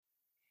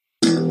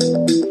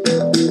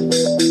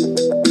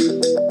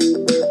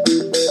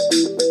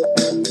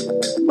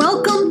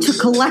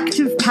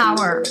collective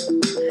power.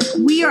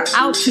 We are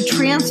out to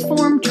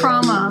transform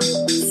trauma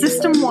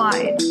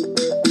system-wide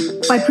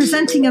by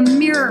presenting a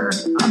mirror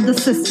of the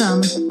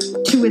system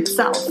to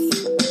itself.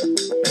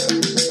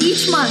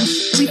 Each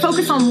month, we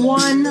focus on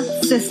one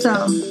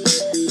system,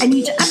 and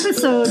each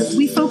episode,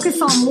 we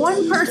focus on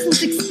one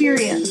person's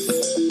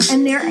experience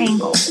and their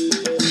angle.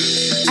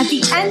 At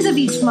the end of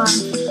each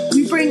month,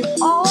 we bring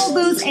all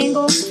those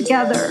angles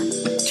together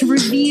to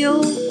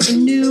reveal a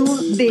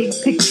new big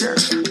picture.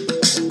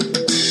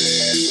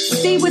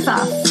 Stay with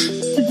us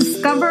to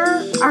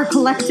discover our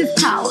collective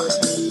power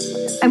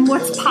and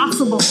what's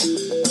possible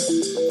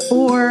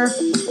for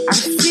our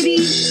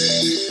city,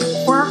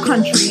 for our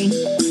country,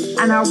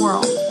 and our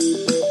world.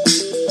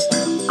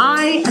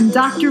 I am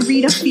Dr.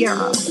 Rita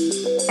Fierro,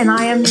 and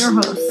I am your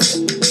host.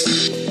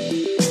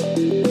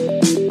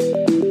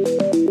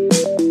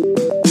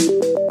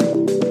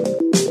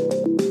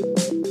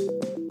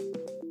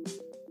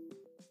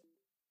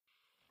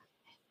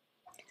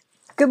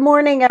 Good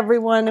morning,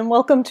 everyone, and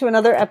welcome to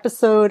another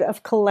episode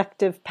of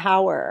Collective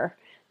Power.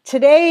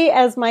 Today,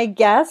 as my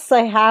guests,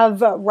 I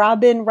have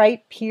Robin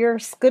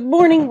Wright-Pierce. Good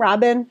morning,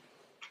 Robin.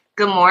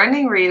 Good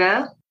morning,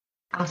 Rita.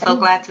 I'm so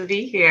glad to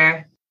be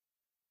here.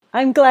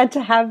 I'm glad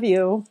to have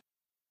you.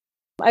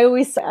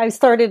 I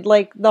started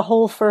like the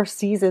whole first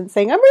season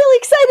saying, I'm really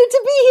excited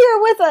to be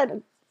here with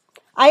it.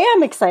 I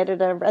am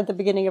excited at the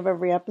beginning of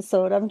every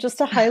episode. I'm just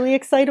a highly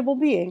excitable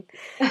being.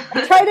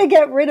 I try to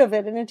get rid of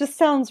it, and it just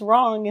sounds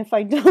wrong if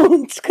I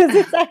don't, because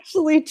it's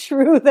actually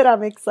true that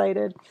I'm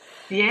excited.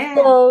 Yeah.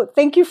 So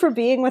thank you for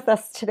being with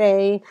us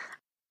today.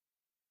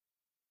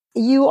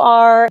 You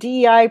are a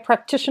DEI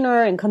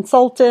practitioner and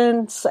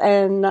consultant,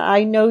 and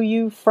I know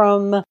you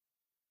from a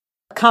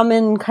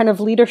common kind of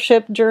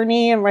leadership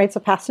journey and rites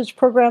of passage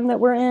program that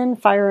we're in,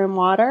 Fire and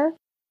Water.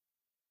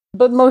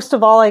 But most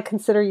of all, I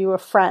consider you a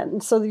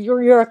friend. So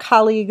you're a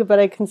colleague, but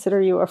I consider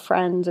you a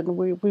friend. And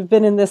we've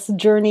been in this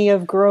journey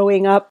of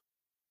growing up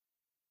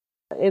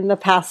in the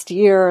past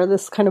year,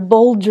 this kind of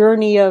bold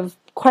journey of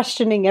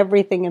questioning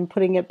everything and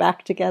putting it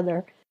back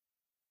together.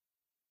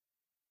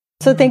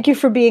 So thank you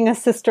for being a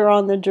sister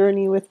on the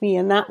journey with me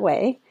in that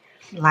way.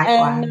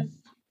 Likewise. And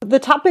the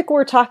topic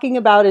we're talking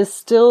about is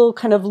still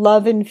kind of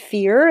love and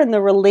fear and the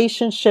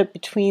relationship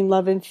between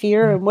love and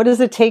fear. And what does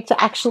it take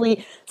to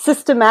actually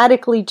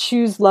systematically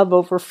choose love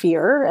over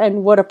fear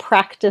and what a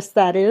practice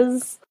that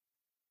is.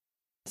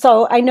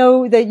 So I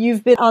know that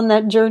you've been on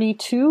that journey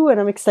too, and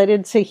I'm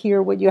excited to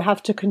hear what you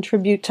have to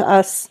contribute to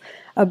us,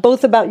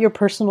 both about your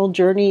personal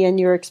journey and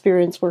your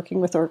experience working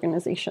with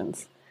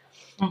organizations.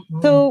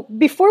 Mm-hmm. So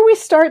before we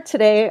start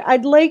today,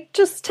 I'd like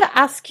just to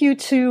ask you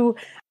to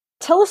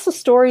tell us a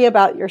story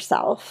about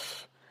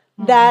yourself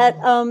that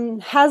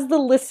has the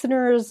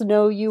listeners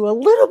know you a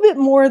little bit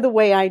more the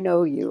way I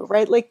know you,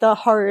 right? Like the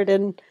heart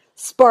and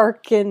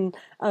spark and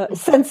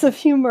sense of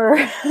humor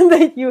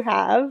that you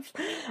have,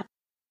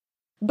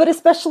 but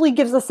especially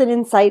gives us an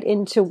insight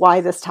into why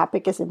this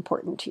topic is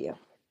important to you.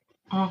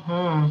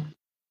 Mm-hmm.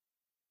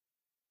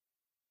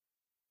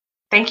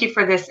 Thank you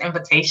for this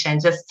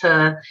invitation, just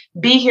to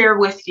be here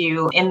with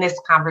you in this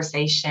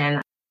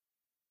conversation.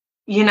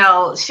 You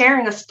know,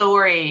 sharing a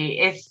story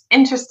is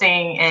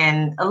interesting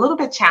and a little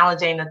bit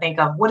challenging to think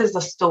of what is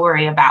a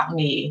story about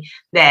me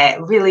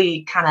that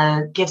really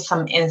kind of gives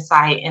some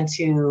insight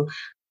into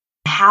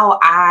how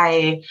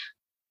I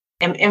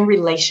am in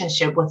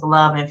relationship with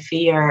love and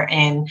fear.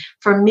 And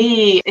for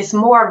me, it's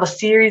more of a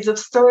series of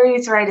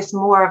stories, right? It's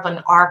more of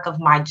an arc of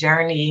my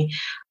journey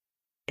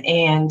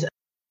and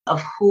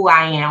of who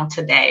I am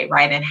today,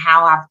 right? And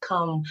how I've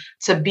come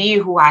to be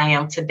who I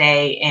am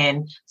today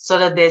and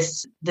sort of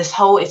this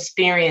whole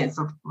experience,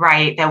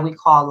 right, that we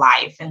call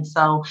life. And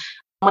so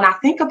when I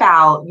think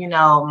about, you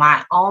know,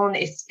 my own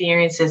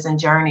experiences and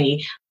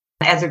journey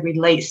as it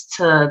relates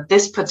to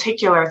this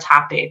particular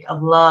topic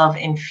of love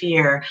and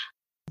fear,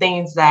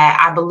 things that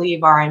I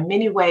believe are in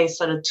many ways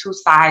sort of two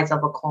sides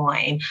of a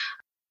coin,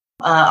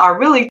 are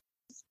really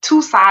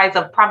two sides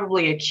of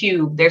probably a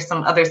cube. There's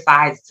some other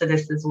sides to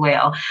this as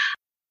well.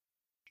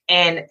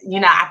 And, you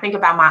know, I think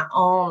about my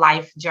own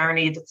life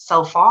journey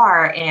so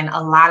far, and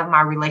a lot of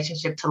my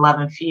relationship to love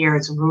and fear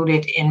is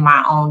rooted in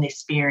my own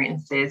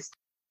experiences.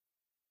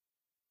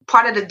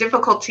 Part of the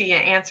difficulty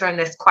in answering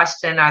this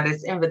question or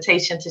this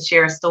invitation to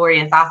share a story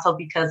is also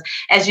because,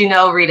 as you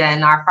know, Rita,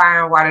 in our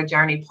Fire and Water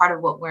journey, part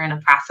of what we're in the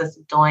process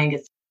of doing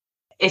is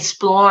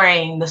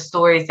exploring the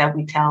stories that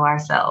we tell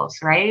ourselves,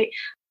 right?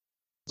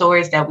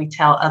 Stories that we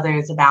tell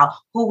others about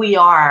who we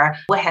are,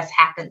 what has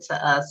happened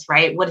to us,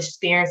 right? What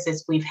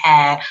experiences we've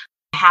had,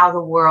 how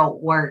the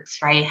world works,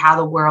 right? How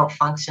the world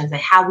functions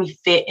and how we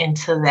fit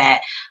into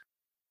that.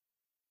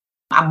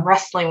 I'm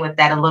wrestling with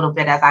that a little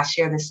bit as I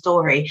share this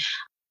story.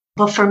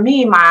 But for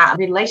me, my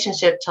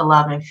relationship to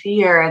love and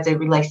fear as it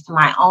relates to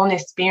my own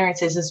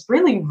experiences is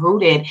really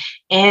rooted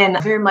in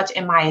very much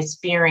in my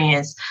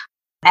experience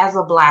as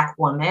a Black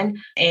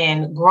woman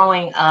and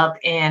growing up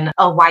in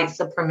a white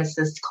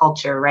supremacist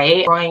culture,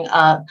 right? Growing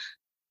up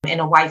in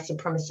a white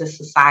supremacist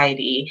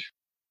society,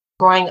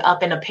 growing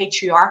up in a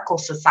patriarchal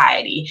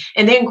society,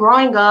 and then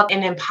growing up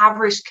in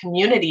impoverished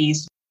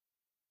communities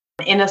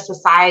in a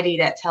society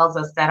that tells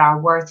us that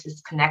our worth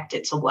is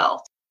connected to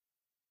wealth,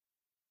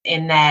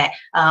 and that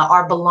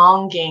our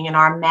belonging and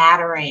our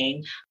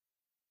mattering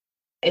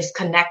is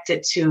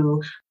connected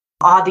to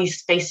all these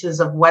spaces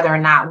of whether or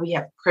not we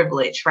have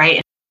privilege,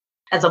 right?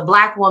 As a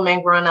Black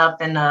woman growing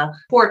up in a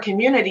poor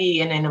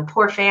community and in a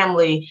poor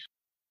family,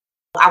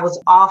 I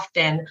was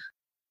often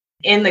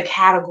in the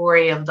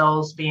category of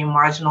those being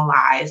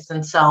marginalized.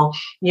 And so,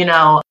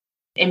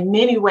 in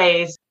many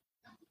ways,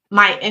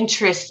 my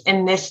interest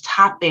in this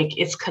topic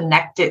is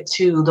connected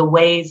to the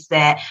ways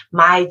that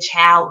my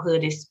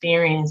childhood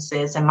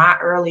experiences and my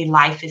early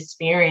life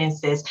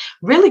experiences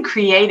really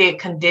created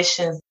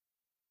conditions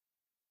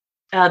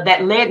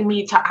that led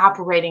me to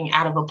operating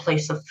out of a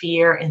place of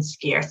fear and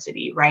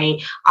scarcity,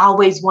 right?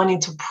 Always wanting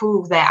to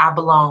prove that I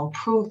belong,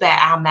 prove that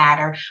I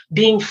matter,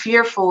 being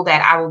fearful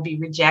that I will be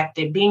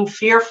rejected, being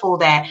fearful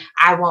that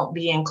I won't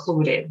be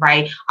included,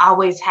 right?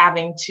 Always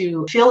having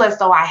to feel as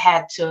though I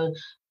had to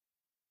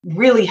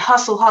really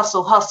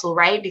hustle,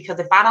 right? Because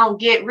if I don't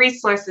get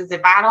resources, if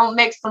I don't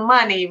make some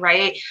money,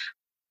 right,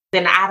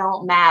 then I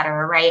don't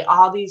matter, right?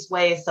 All these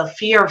ways, the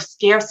fear of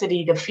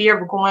scarcity, the fear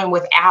of going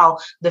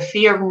without, the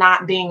fear of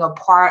not being a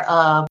part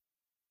of,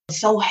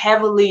 so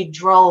heavily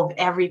drove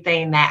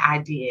everything that I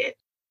did.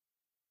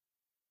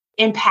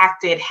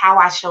 Impacted how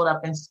I showed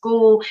up in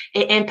school.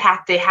 It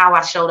impacted how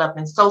I showed up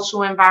in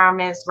social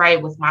environments,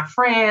 right, with my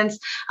friends.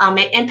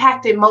 It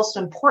impacted, most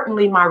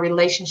importantly, my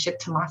relationship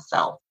to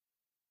myself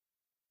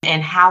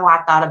and how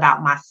I thought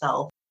about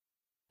myself.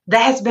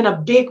 That has been a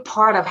big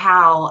part of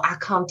how I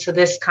come to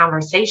this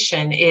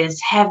conversation, is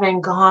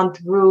having gone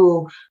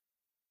through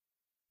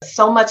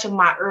so much of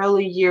my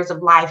early years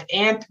of life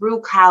and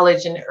through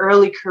college and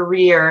early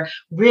career,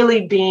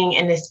 really being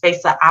in this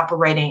space of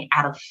operating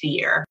out of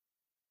fear,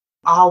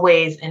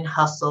 always in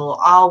hustle,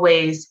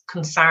 always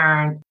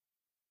concerned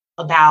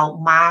about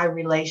my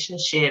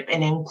relationship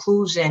and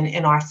inclusion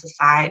in our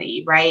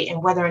society, right?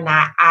 And whether or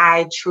not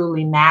I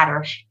truly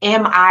matter.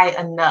 Am I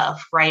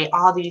enough, right?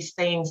 All these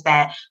things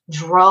that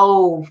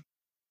drove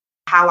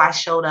how I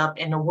showed up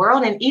in the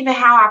world, and even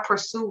how I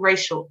pursue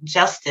racial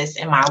justice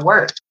in my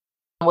work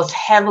was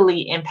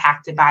heavily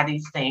impacted by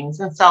these things.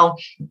 And so,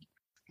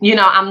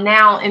 I'm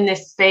now in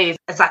this space.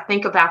 As I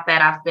think about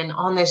that, I've been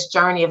on this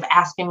journey of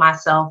asking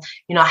myself,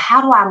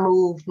 how do I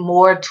move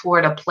more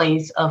toward a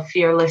place of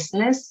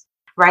fearlessness,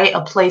 right?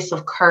 A place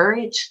of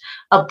courage,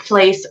 a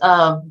place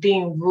of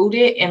being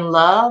rooted in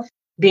love,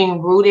 being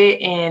rooted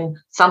in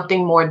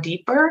something more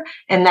deeper.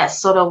 And that's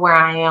sort of where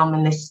I am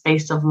in this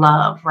space of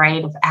love,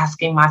 right? Of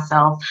asking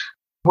myself,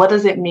 what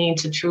does it mean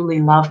to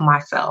truly love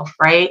myself,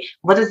 right?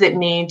 What does it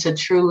mean to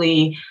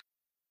truly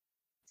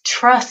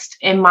trust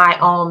in my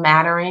own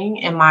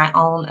mattering and my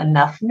own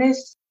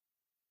enoughness,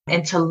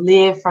 and to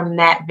live from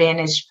that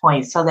vantage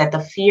point so that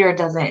the fear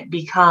doesn't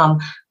become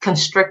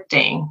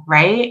constricting,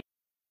 right?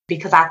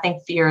 Because I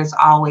think fear is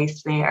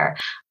always there.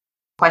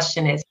 The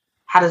question is,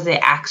 how does it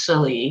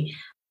actually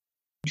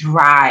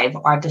drive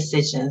our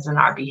decisions and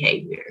our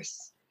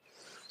behaviors?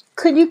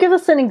 Could you give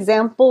us an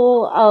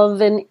example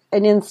of an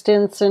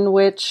instance in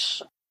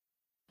which,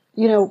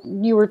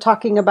 you were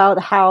talking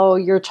about how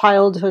your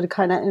childhood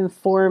kind of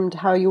informed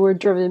how you were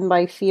driven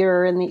by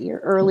fear in the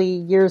early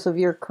years of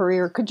your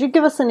career? Could you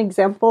give us an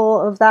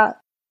example of that?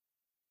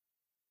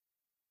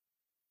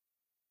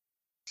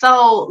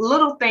 So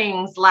little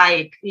things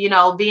like,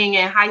 being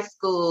in high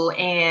school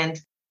and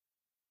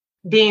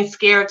being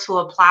scared to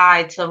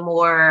apply to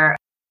more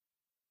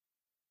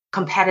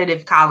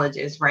competitive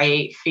colleges,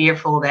 right?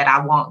 Fearful that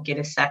I won't get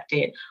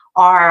accepted,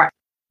 or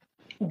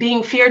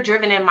being fear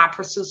driven in my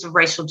pursuits of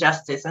racial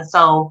justice. And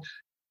so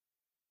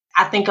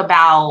I think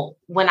about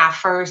when I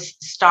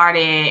first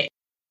started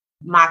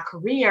my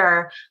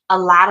career, a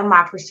lot of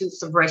my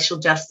pursuits of racial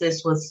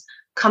justice was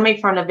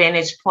coming from the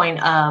vantage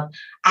point of,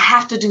 I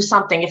have to do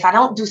something. If I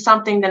don't do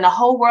something, then the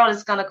whole world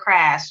is going to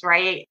crash,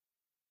 right?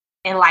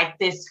 And like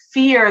this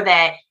fear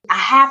that I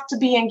have to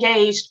be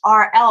engaged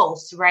or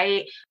else,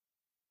 right?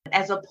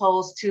 As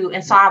opposed to,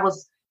 and so I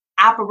was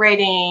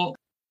operating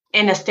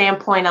in a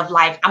standpoint of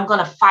like, I'm going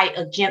to fight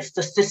against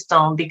the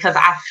system because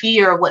I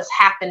fear what's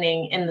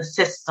happening in the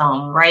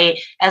system, right?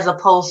 As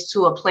opposed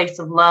to a place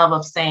of love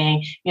of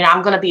saying,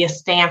 I'm going to be a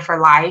stand for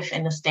life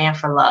and a stand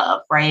for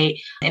love, right?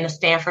 And a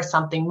stand for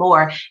something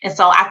more. And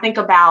so I think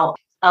about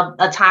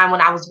a time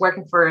when I was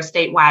working for a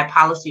statewide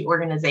policy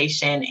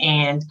organization,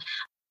 and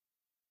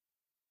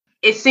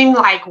it seemed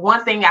like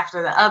one thing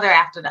after the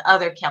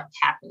other kept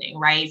happening,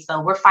 right?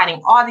 So we're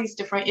fighting all these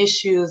different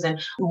issues.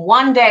 And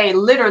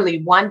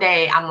literally one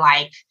day, I'm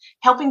like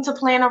helping to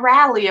plan a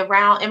rally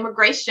around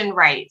immigration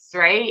rights,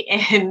 right?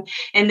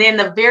 And then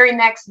the very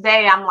next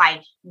day, I'm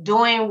like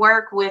doing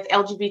work with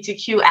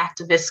LGBTQ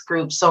activist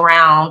groups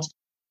around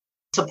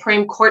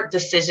Supreme Court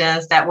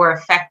decisions that were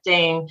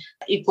affecting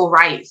equal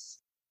rights.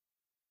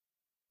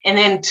 And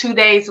then 2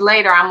 days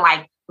later, I'm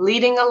like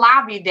leading a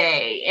lobby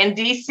day in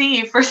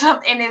DC for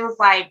something. And it was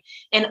like,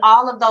 and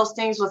all of those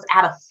things was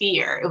out of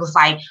fear. It was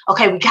like,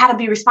 okay, we got to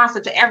be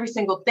responsive to every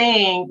single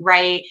thing,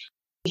 right?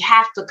 We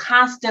have to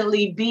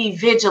constantly be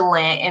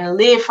vigilant and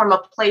live from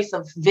a place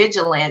of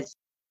vigilance.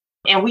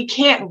 And we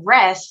can't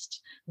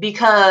rest,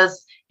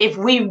 because if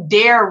we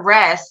dare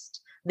rest,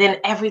 then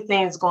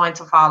everything's going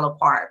to fall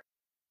apart.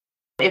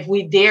 If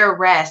we dare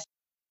rest,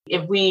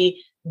 if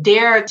we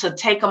dare to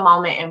take a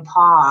moment and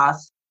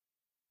pause,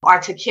 or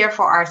to care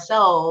for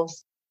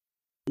ourselves,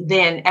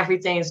 then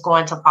everything's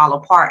going to fall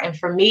apart. And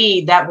for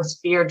me, that was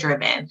fear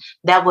driven.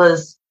 That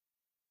was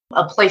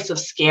a place of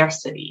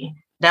scarcity.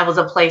 That was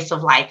a place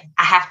of like,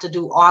 I have to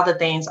do all the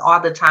things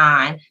all the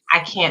time. I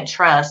can't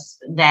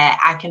trust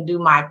that I can do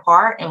my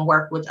part and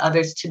work with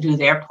others to do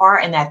their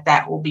part, and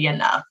that will be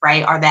enough,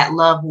 right? Or that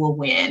love will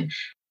win.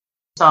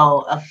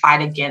 So a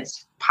fight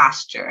against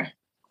posture.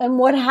 And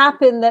what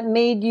happened that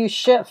made you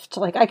shift?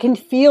 Like, I can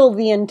feel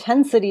the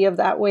intensity of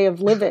that way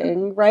of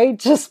living, right?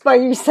 Just by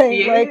you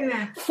saying,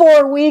 like,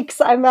 4 weeks,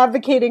 I'm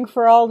advocating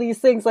for all these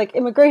things, like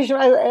immigration,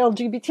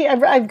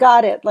 LGBT, I've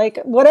got it. Like,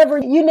 whatever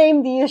you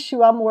name the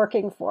issue, I'm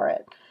working for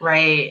it.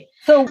 Right.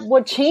 So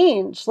what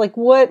changed? Like,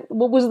 what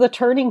was the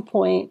turning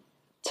point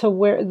to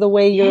where the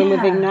way you're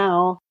living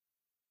now?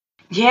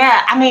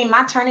 Yeah, I mean,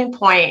 my turning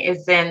point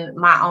is in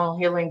my own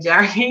healing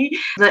journey,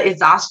 the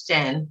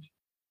exhaustion.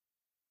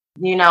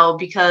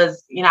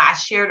 Because, I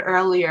shared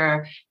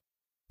earlier,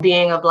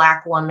 being a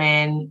Black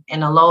woman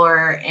in a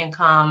lower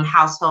income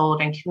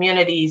household and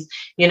communities,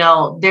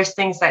 there's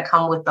things that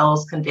come with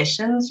those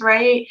conditions,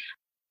 right?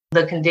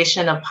 The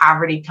condition of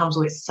poverty comes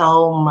with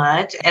so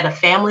much at a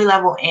family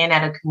level and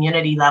at a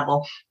community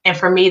level. And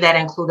for me, that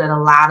included a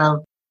lot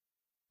of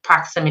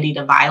proximity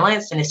to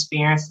violence and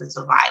experiences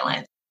of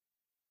violence.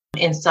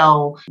 And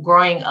so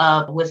growing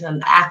up with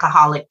an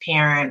alcoholic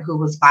parent who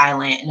was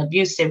violent and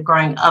abusive,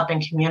 growing up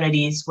in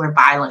communities where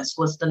violence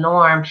was the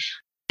norm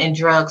and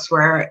drugs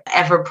were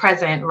ever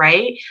present,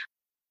 right?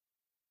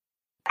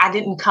 I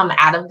didn't come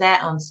out of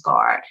that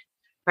unscarred,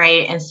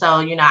 right? And so,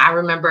 I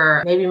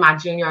remember maybe my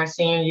junior or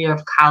senior year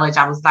of college,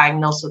 I was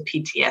diagnosed with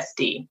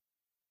PTSD.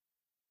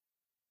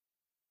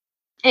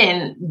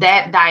 And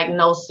that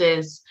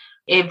diagnosis,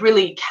 it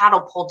really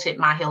catapulted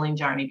my healing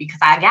journey, because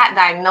I got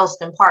diagnosed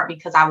in part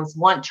because I was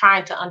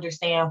trying to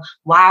understand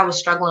why I was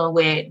struggling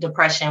with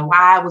depression,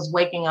 why I was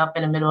waking up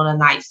in the middle of the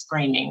night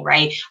screaming,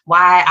 right?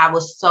 Why I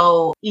was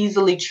so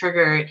easily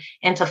triggered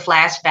into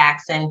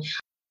flashbacks. And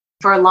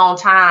for a long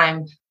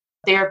time,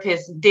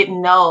 therapists didn't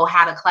know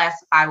how to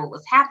classify what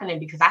was happening,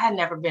 because I had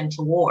never been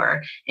to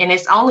war. And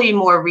it's only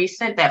more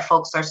recent that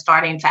folks are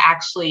starting to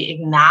actually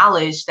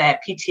acknowledge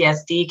that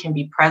PTSD can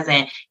be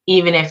present,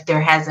 even if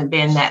there hasn't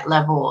been that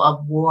level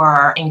of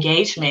war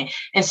engagement.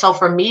 And so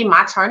for me,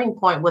 my turning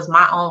point was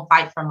my own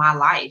fight for my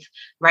life,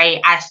 right?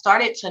 I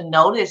started to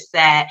notice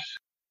that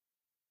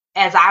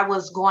as I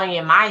was going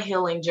in my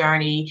healing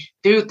journey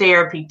through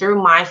therapy,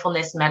 through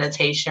mindfulness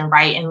meditation,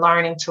 right? And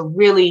learning to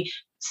really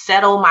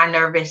settle my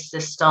nervous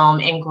system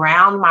and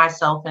ground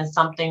myself in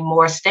something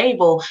more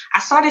stable, I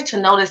started to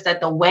notice that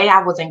the way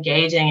I was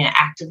engaging in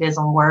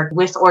activism work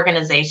with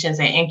organizations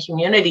and in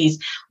communities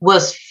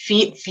was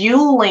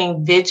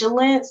fueling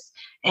vigilance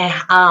and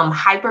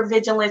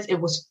hypervigilance. It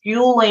was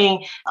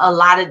fueling a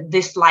lot of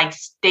this like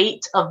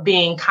state of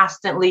being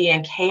constantly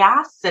in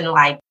chaos and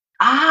like,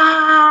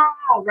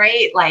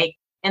 right? Like,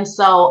 and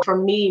so for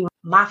me,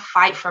 my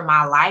fight for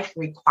my life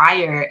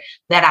required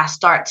that I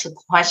start to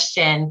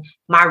question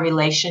my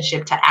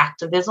relationship to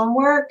activism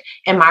work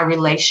and my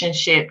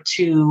relationship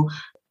to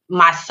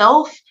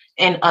myself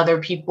and other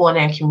people and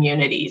in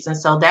communities. And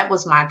so that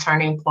was my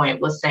turning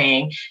point, was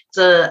saying,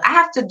 I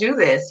have to do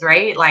this,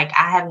 right? Like,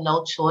 I have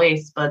no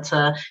choice but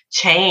to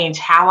change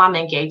how I'm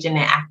engaging in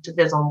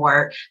activism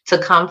work, to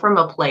come from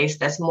a place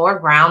that's more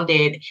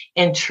grounded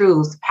in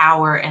truth,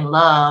 power, and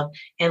love,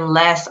 and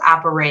less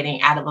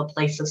operating out of a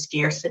place of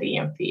scarcity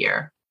and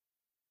fear.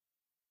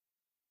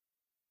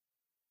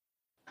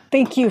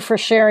 Thank you for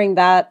sharing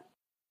that.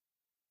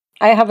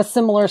 I have a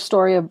similar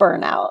story of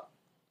burnout.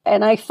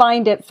 And I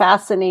find it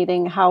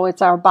fascinating how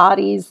it's our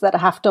bodies that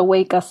have to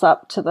wake us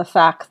up to the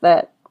fact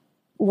that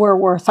we're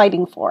worth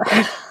fighting for.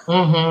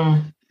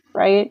 Mm-hmm.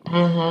 Right?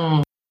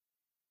 Mm-hmm.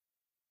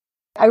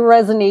 I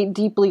resonate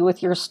deeply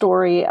with your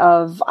story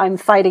of I'm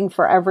fighting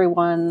for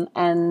everyone,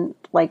 and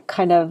like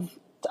kind of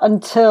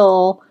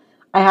until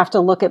I have to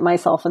look at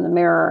myself in the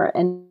mirror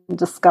and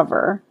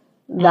discover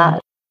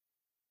that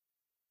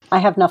I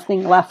have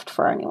nothing left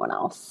for anyone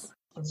else.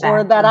 Exactly.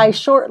 Or that I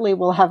shortly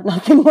will have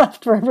nothing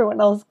left for everyone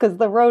else, because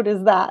the road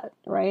is that,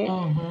 right?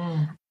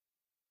 Mm-hmm.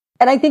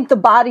 And I think the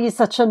body is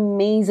such an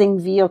amazing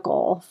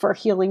vehicle for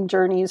healing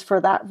journeys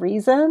for that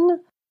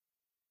reason.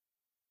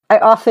 I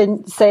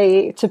often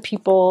say to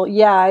people,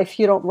 if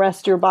you don't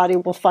rest, your body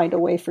will find a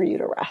way for you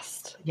to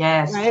rest.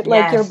 Yes. Right?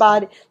 Like your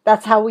body,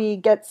 that's how we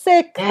get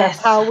sick. Yes.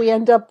 That's how we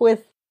end up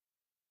with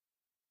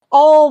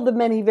all the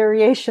many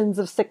variations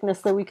of sickness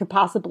that we could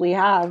possibly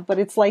have. But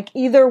it's like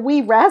either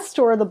we rest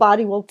or the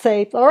body will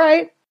say, all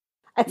right,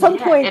 At some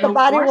point, the it'll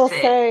body force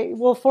it.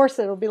 will force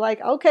it. It'll be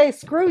like, okay,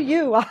 screw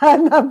you.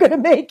 I'm going to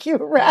make you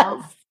Yeah.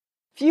 rest.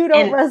 If you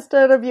don't And rest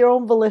out of your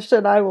own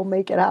volition, I will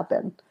make it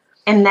happen.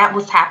 and that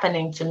was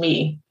happening to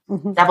me.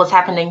 Mm-hmm. That was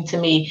happening to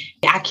me.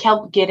 I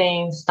kept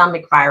getting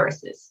stomach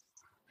viruses,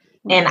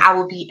 and I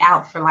would be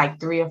out for like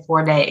 3 or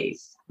 4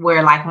 days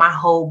where like my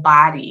whole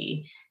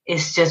body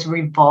is just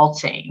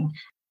revolting.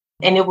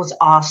 And it was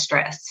all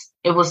stress.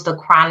 It was the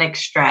chronic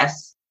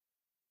stress,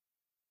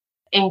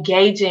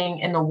 engaging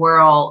in the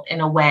world in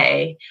a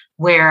way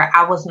where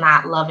I was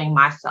not loving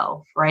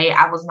myself, right?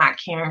 I was not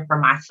caring for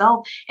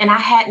myself. And I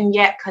hadn't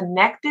yet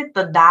connected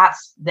the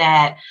dots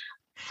that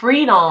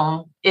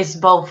freedom is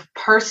both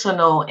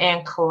personal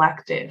and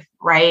collective,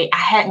 right? I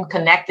hadn't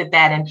connected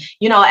that. And,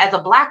 as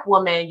a Black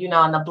woman, in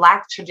the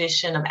Black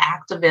tradition of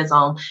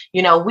activism,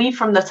 we,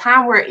 from the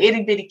time we're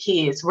itty bitty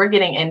kids, we're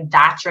getting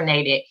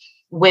indoctrinated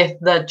with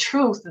the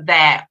truth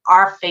that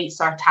our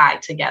fates are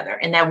tied together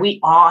and that we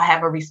all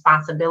have a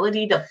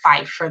responsibility to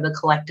fight for the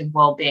collective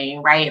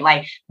well-being, right?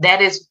 Like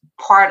that is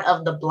part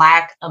of the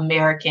Black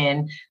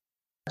American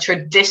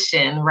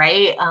tradition,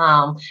 right?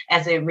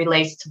 As it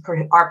relates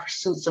to our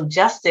pursuits of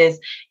justice.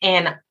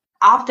 And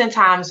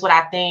oftentimes what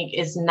I think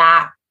is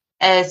not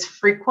as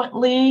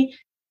frequently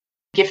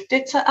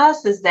gifted to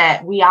us is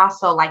that we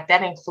also, like,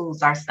 that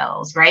includes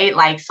ourselves, right?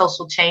 Like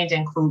social change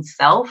includes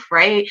self,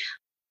 right?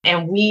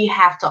 And we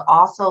have to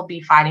also be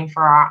fighting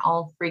for our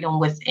own freedom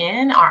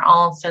within, our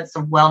own sense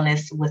of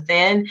wellness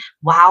within,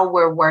 while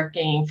we're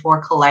working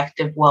for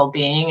collective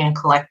well-being and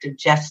collective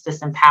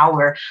justice and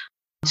power.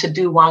 To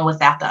do one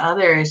without the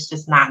other is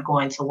just not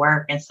going to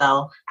work. And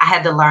so I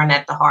had to learn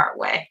that the hard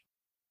way.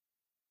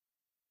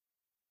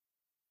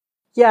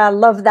 Yeah, I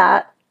love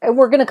that. And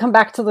we're going to come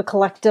back to the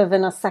collective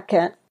in a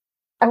second.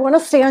 I want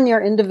to stay on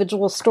your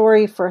individual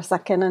story for a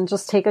second and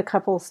just take a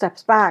couple of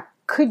steps back.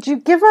 Could you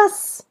give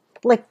us,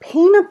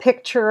 paint a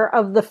picture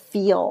of the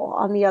feel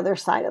on the other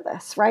side of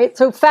this, right?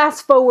 So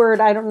fast forward,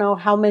 I don't know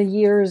how many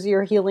years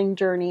your healing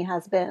journey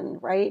has been,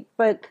 right?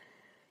 But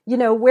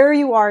where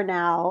you are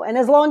now. And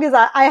as long as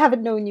I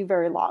haven't known you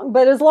very long,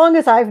 but as long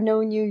as I've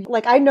known you,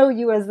 I know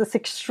you as this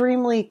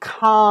extremely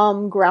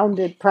calm,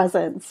 grounded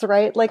presence,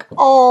 right? Like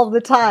all the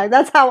time.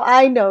 That's how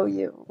I know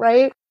you,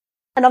 right?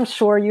 And I'm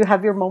sure you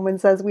have your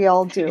moments, as we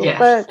all do. Yes.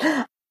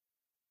 But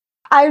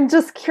I'm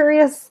just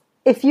curious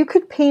if you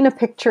could paint a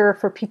picture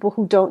for people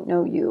who don't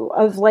know you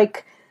of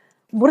what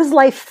does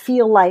life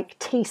feel like,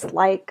 taste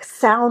like,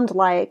 sound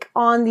like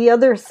on the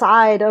other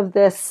side of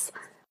this.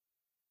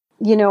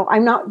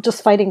 I'm not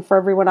just fighting for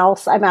everyone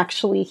else. I'm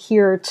actually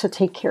here to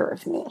take care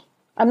of me.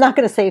 I'm not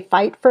going to say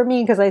fight for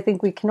me because I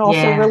think we can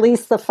also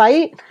release the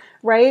fight,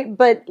 right?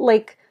 But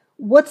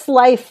what's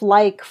life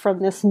like from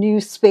this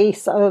new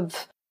space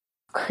of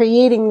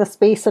creating the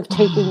space of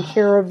taking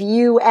care of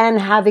you and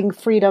having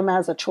freedom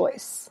as a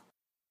choice?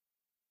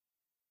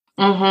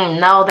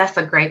 No, that's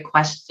a great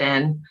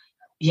question.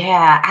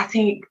 Yeah, I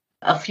think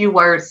a few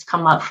words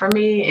come up for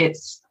me.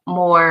 It's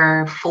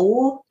more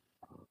full.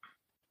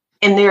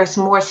 And there's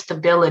more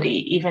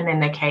stability even in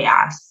the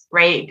chaos,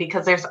 right?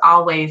 Because there's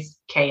always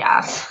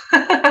chaos.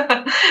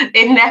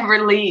 It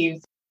never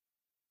leaves.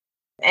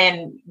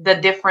 And the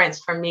difference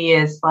for me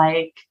is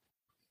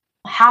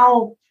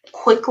how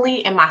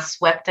quickly am I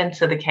swept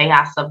into the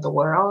chaos of the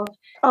world?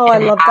 Oh, I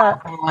love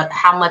that.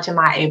 How much am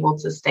I able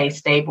to stay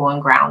stable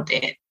and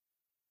grounded?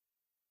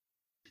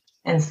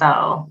 And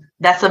so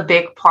that's a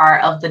big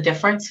part of the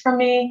difference for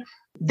me.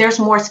 There's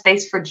more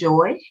space for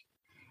joy.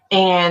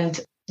 And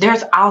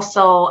there's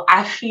also,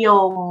 I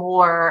feel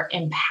more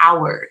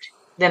empowered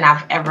than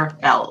I've ever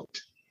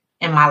felt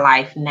in my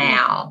life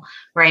now,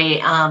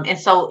 right? And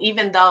so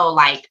even though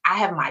I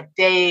have my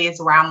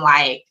days where I'm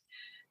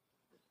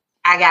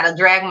I got to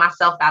drag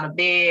myself out of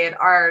bed,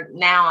 or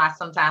now I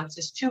sometimes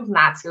just choose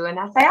not to. And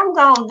I say,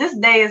 this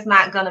day is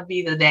not going to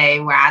be the day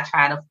where I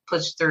try to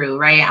push through,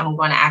 right? I'm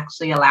going to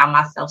actually allow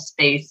myself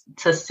space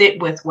to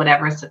sit with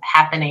whatever's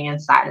happening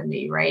inside of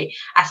me, right?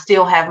 I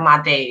still have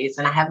my days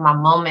and I have my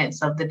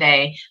moments of the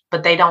day,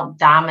 but they don't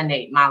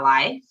dominate my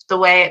life the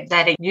way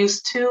that it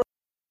used to.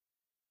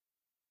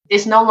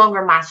 It's no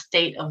longer my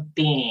state of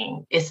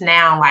being. It's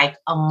now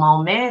a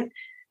moment,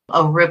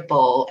 a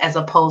ripple, as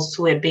opposed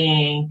to it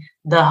being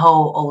the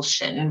whole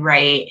ocean,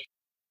 right?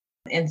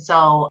 And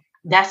so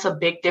that's a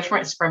big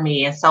difference for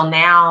me. And so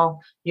now,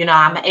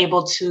 I'm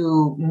able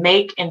to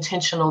make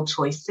intentional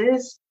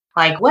choices.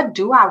 What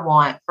do I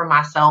want for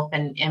myself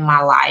and in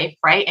my life,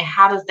 right? And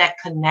how does that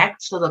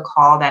connect to the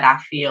call that I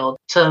feel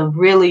to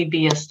really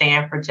be a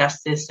stand for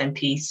justice and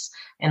peace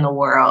in the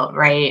world,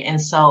 right?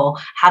 And so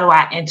how do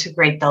I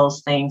integrate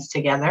those things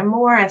together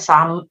more? And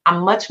so I'm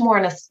much more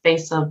in a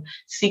space of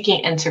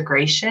seeking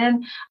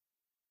integration.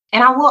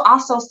 And I will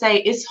also say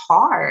it's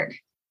hard.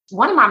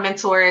 One of my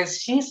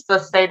mentors, she used to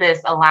say this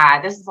a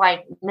lot. This is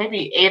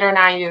maybe 8 or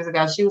 9 years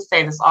ago. She would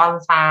say this all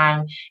the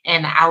time.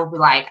 And I would be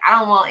I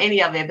don't want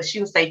any of it. But she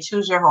would say,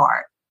 choose your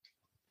heart.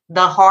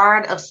 The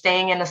heart of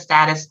staying in the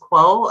status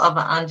quo of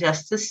an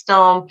unjust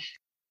system,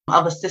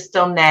 of a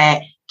system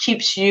that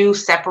keeps you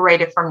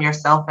separated from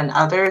yourself and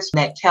others,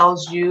 that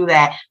tells you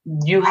that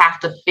you have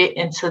to fit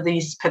into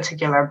these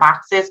particular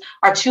boxes,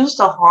 or choose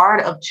the hard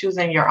of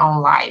choosing your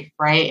own life,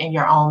 right? And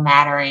your own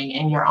mattering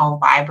and your own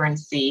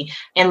vibrancy,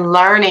 and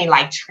learning,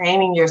 like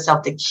training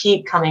yourself to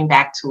keep coming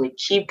back to it,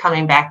 keep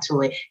coming back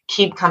to it,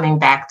 keep coming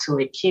back to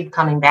it, keep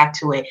coming back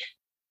to it.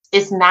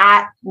 It's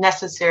not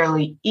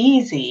necessarily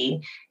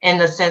easy in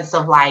the sense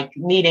of like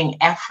needing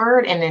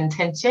effort and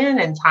intention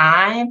and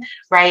time,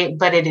 right?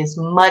 But it is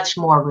much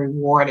more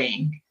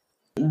rewarding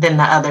than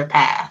the other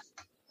path.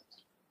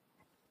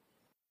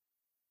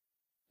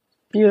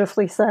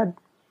 Beautifully said.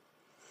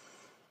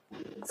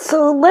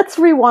 So let's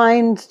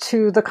rewind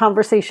to the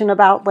conversation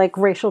about like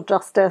racial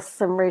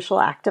justice and racial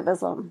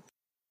activism.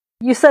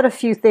 You said a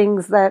few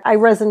things that I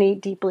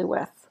resonate deeply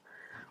with,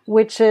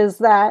 which is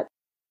that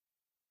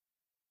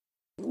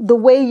the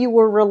way you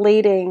were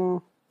relating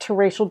to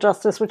racial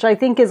justice, which I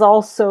think is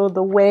also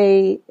the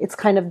way it's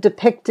kind of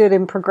depicted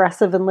in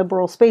progressive and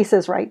liberal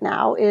spaces right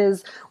now,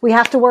 is we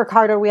have to work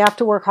harder, we have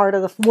to work harder,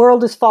 the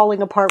world is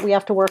falling apart, we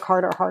have to work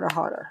harder, harder,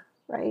 harder,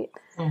 right?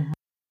 Mm-hmm.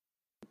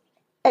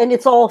 And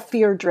it's all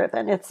fear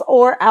driven. It's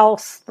or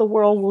else the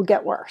world will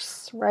get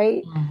worse,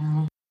 right?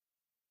 Mm-hmm.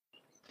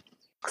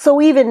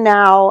 So even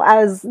now,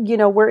 as you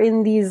know, we're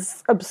in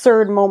these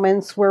absurd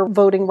moments where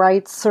voting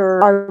rights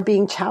are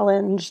being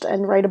challenged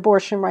and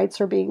abortion rights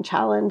are being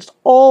challenged.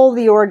 All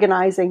the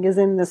organizing is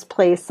in this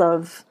place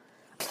of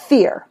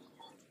fear.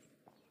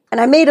 And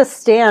I made a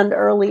stand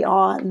early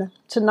on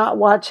to not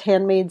watch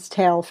Handmaid's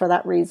Tale for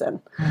that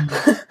reason.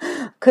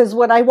 Because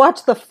when I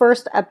watched the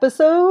first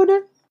episode,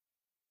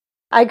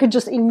 I could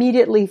just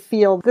immediately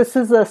feel this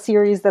is a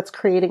series that's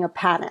creating a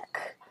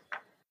panic.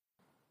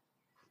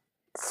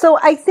 So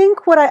I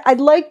think what I'd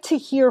like to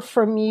hear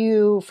from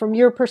you, from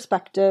your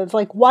perspective,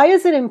 like, why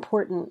is it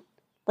important?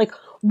 Like,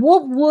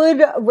 what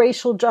would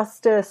racial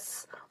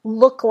justice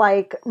look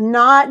like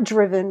not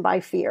driven by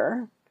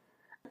fear?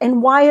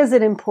 And why is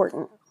it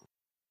important?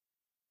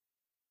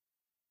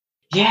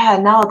 Yeah,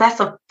 no, that's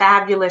a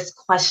fabulous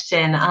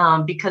question,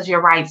 because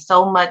you're right.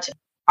 So much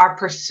our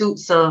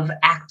pursuits of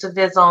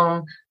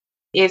activism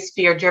is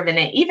fear driven.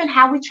 And even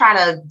how we try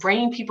to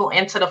bring people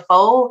into the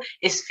fold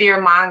is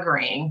fear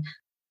mongering.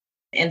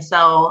 And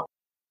so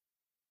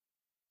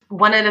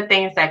one of the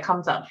things that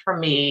comes up for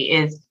me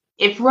is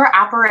if we're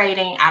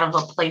operating out of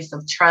a place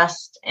of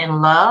trust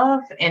and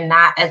love and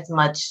not as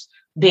much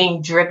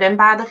being driven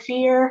by the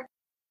fear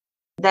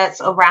that's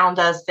around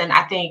us, then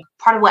I think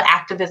part of what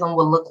activism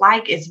will look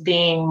like is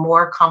being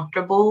more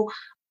comfortable,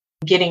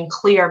 getting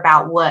clear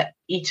about what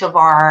each of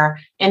our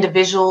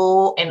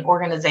individual and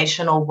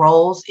organizational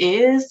roles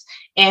is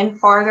in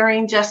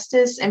furthering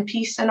justice and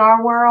peace in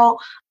our world,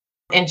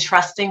 and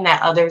trusting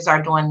that others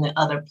are doing the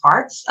other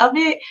parts of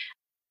it.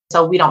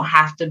 So we don't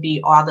have to be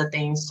all the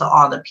things to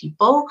all the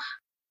people.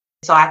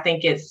 So I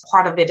think it's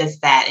part of it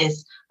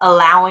is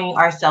allowing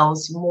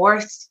ourselves more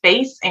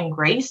space and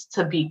grace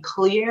to be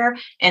clear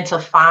and to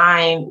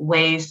find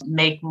ways to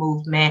make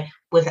movement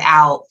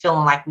without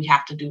feeling like we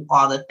have to do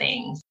all the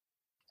things.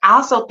 I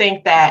also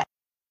think that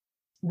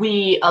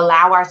we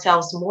allow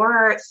ourselves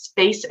more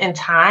space and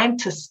time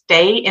to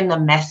stay in the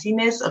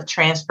messiness of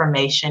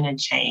transformation and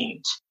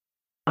change.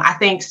 I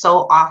think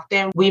so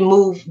often we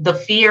move the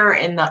fear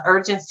and the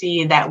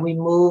urgency that we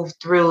move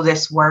through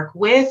this work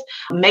with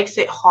makes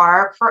it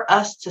hard for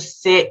us to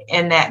sit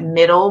in that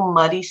middle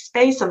muddy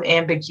space of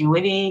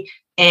ambiguity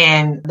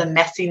and the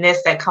messiness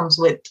that comes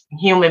with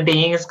human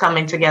beings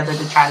coming together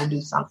to try to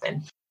do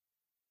something.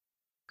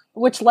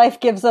 Which life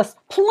gives us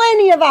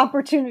plenty of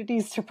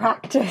opportunities to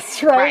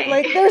practice, right?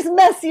 Like there's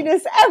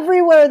messiness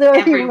everywhere there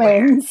are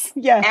humans.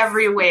 Yes.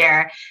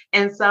 Everywhere.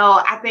 And so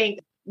I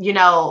think,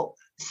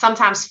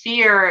 sometimes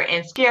fear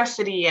and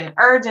scarcity and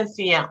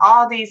urgency and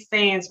all these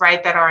things,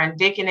 right, that are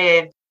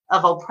indicative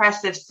of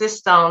oppressive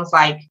systems,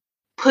 like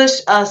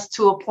push us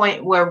to a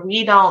point where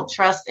we don't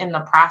trust in the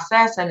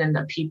process and in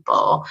the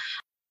people.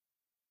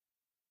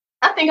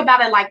 I think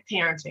about it like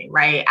parenting,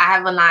 right? I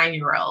have a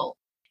 9-year-old.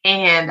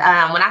 And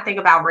when I think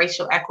about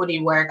racial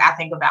equity work, I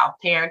think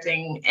about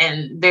parenting,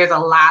 and there's a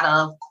lot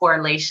of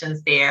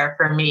correlations there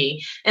for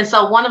me. And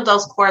so one of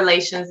those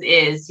correlations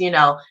is,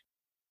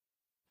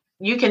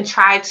 you can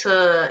try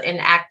to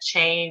enact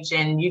change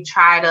and you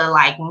try to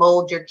like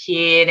mold your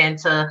kid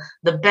into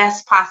the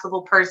best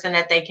possible person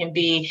that they can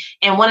be.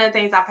 And one of the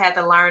things I've had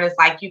to learn is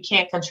like, you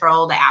can't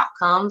control the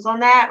outcomes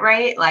on that,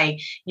 right? Like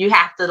you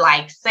have to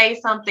like say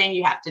something,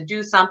 you have to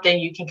do something,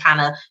 you can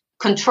kind of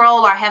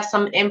control or have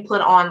some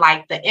input on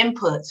like the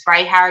inputs,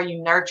 right? How are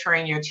you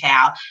nurturing your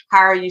child? How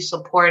are you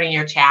supporting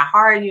your child?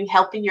 How are you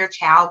helping your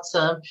child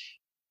to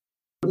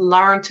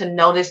learn to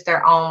notice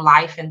their own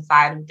life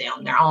inside of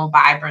them, their own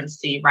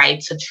vibrancy,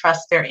 right? To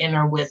trust their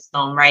inner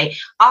wisdom, right?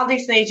 All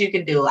these things you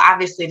can do,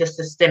 obviously the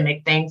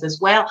systemic things as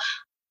well.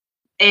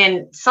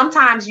 And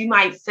sometimes you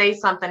might say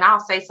something, I'll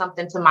say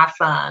something to my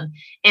son,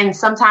 and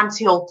sometimes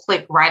he'll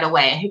click right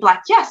away. And he'll be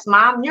like, yes,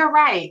 mom, you're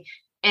right.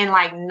 And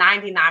like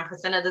 99%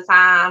 of the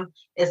time,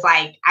 it's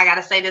like, I got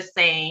to say this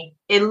thing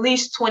at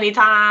least 20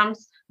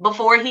 times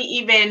before he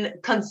even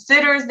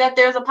considers that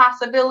there's a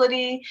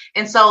possibility.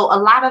 And so a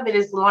lot of it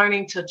is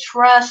learning to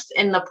trust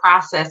in the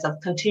process of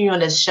continuing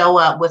to show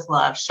up with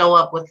love, show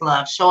up with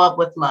love, show up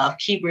with love,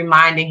 keep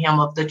reminding him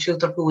of the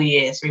truth of who he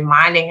is,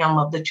 reminding him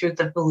of the truth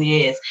of who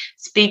he is,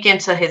 speaking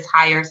to his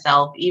higher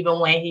self, even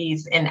when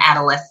he's an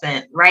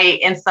adolescent, right?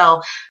 And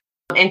so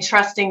and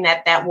trusting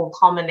that that will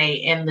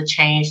culminate in the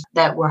change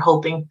that we're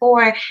hoping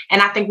for.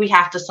 And I think we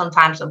have to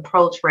sometimes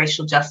approach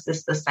racial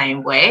justice the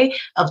same way,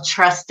 of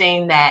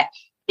trusting that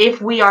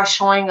if we are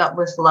showing up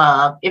with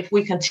love, if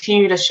we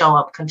continue to show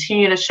up,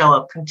 continue to show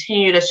up,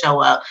 continue to show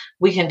up,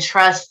 we can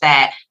trust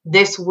that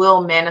this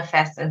will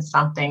manifest in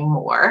something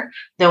more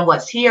than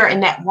what's here.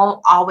 And that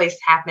won't always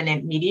happen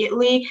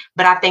immediately.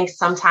 But I think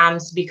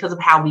sometimes because of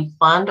how we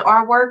fund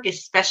our work,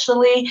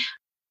 especially,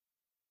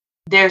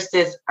 there's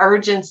this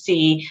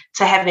urgency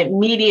to have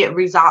immediate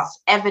results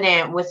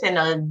evident within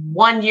a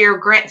 1-year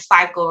grant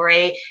cycle,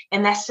 right?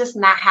 And that's just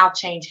not how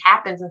change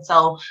happens. And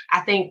so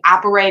I think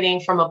operating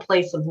from a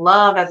place of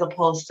love as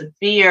opposed to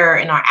fear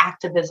in our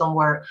activism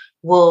work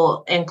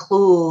will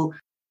include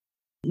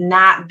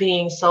not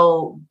being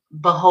so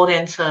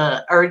beholden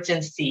to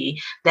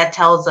urgency that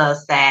tells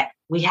us that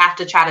we have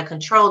to try to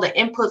control the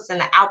inputs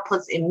and the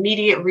outputs,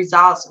 immediate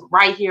results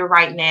right here,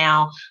 right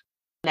now.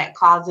 That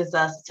causes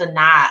us to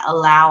not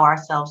allow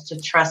ourselves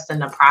to trust in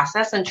the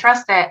process and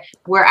trust that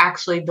we're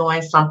actually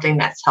doing something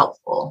that's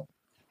helpful.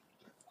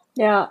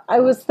 Yeah, I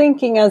was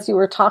thinking as you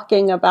were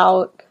talking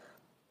about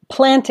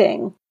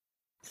planting,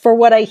 for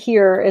what I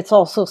hear, it's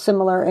also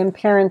similar in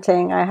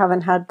parenting. I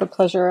haven't had the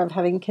pleasure of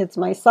having kids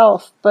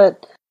myself,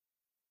 but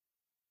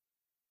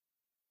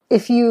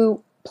if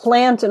you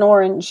plant an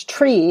orange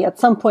tree, at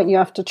some point you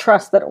have to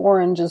trust that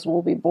oranges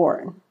will be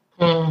born.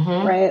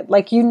 Mm-hmm. Right?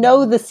 Like, you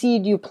know, the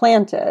seed you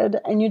planted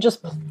and you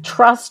just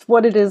trust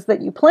what it is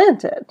that you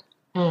planted.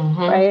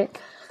 Mm-hmm. Right?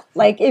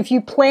 Like, if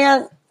you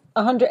plant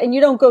 100 and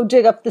you don't go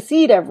dig up the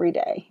seed every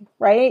day,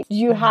 right?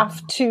 You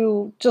have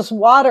to just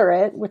water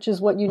it, which is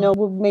what you know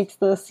makes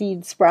the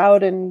seed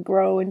sprout and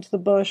grow into the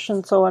bush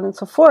and so on and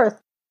so forth.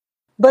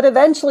 But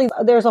eventually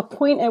there's a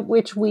point at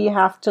which we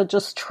have to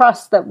just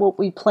trust that what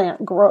we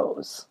plant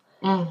grows.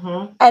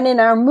 Mm-hmm. And in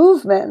our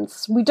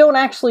movements, we don't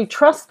actually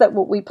trust that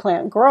what we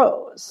plant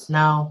grows.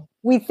 No.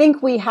 We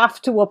think we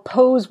have to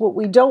oppose what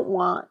we don't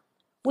want,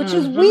 which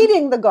is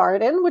weeding the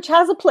garden, which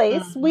has a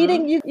place.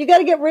 Weeding, you got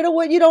to get rid of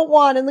what you don't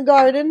want in the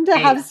garden to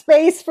have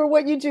space for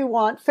what you do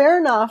want. Fair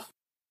enough.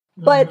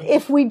 But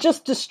if we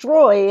just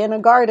destroy in a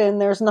garden,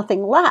 there's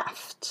nothing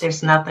left.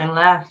 There's nothing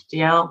left,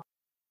 yeah.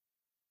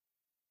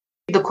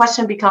 The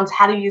question becomes,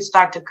 how do you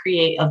start to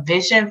create a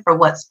vision for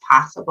what's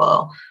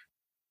possible?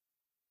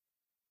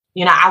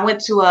 You know, I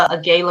went to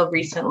a gala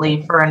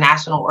recently for a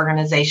national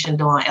organization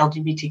doing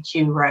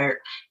LGBTQ work,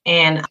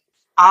 and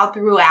all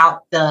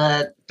throughout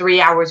the 3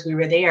 hours we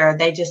were there,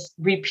 they just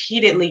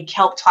repeatedly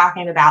kept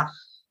talking about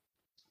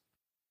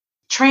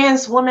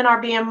trans women are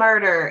being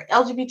murdered,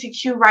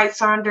 LGBTQ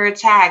rights are under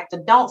attack, the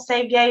Don't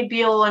Say Gay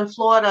bill in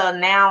Florida,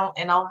 now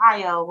in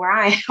Ohio, where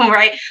I am,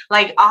 right?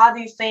 Like, all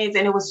these things.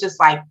 And it was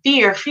just like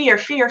fear, fear,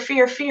 fear,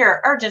 fear,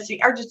 fear,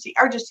 urgency, urgency,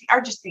 urgency,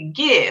 urgency,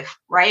 give,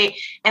 right?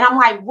 And I'm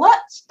like,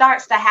 what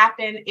starts to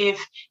happen if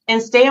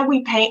instead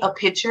we paint a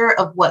picture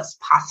of what's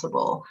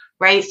possible,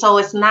 right? So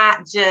it's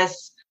not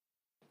just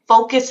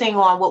focusing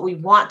on what we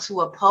want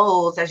to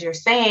oppose, as you're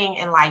saying,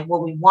 and like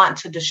what we want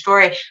to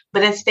destroy,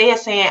 but instead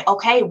saying,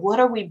 okay, what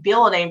are we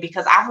building?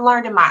 Because I've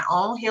learned in my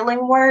own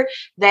healing work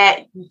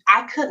that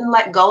I couldn't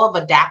let go of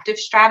adaptive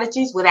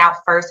strategies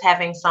without first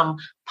having some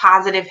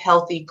positive,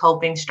 healthy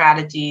coping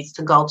strategies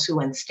to go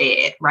to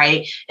instead,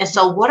 right? And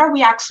so what are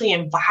we actually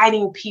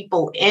inviting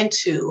people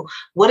into?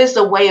 What is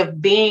the way of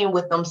being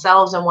with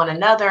themselves and one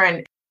another,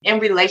 and in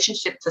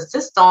relationship to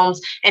systems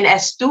and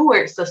as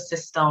stewards of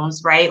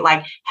systems, right?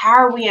 Like, how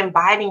are we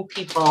inviting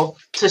people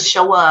to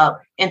show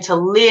up and to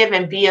live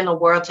and be in the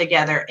world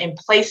together in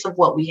place of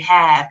what we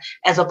have,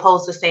 as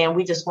opposed to saying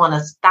we just want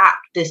to stop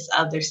this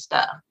other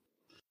stuff?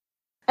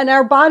 And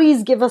our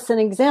bodies give us an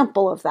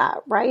example of that,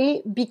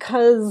 right?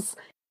 Because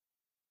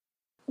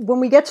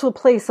when we get to a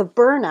place of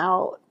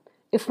burnout,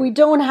 if we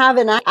don't have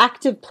an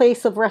active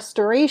place of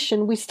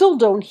restoration, we still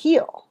don't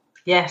heal.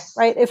 Yes.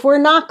 Right. If we're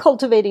not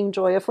cultivating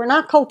joy, if we're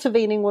not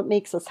cultivating what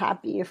makes us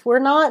happy, if we're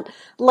not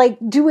like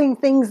doing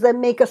things that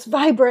make us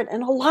vibrant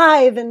and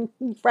alive and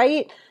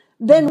right,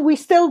 then we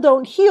still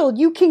don't heal.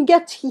 You can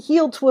get to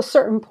heal to a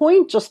certain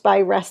point just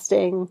by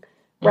resting,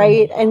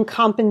 right? And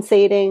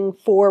compensating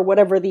for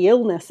whatever the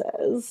illness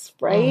is,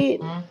 right?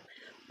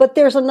 But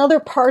there's another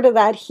part of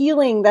that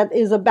healing that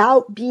is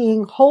about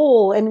being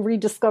whole and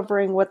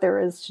rediscovering what there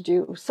is to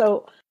do.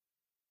 So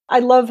I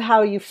love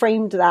how you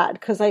framed that,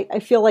 because I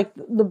feel like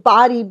the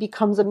body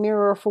becomes a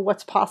mirror for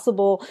what's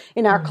possible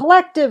in our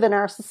collective, in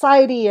our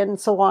society, and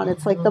so on.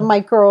 It's like the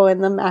micro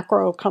and the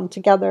macro come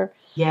together.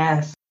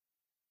 Yes.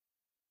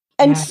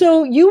 And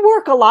so you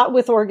work a lot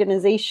with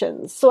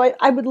organizations. So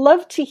I would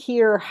love to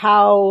hear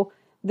how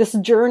this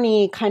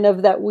journey kind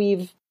of that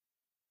we've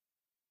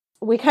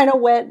we kind of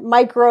went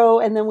micro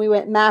and then we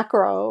went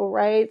macro,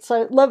 right?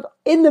 So I love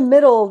in the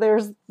middle,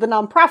 there's the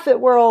nonprofit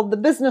world, the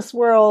business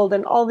world,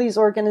 and all these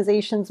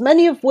organizations,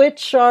 many of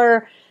which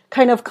are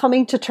kind of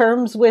coming to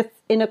terms with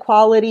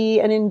inequality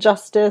and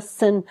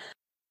injustice and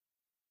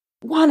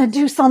want to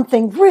do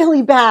something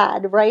really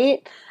bad,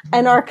 right?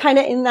 And are kind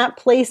of in that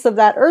place of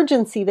that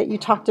urgency that you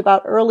talked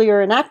about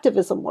earlier in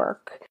activism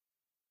work,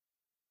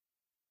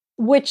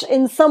 which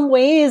in some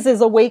ways is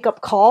a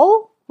wake-up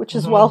call, which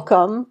is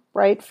welcome,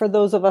 right? For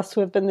those of us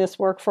who have been this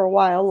work for a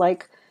while,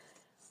 like,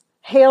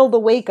 hail the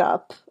wake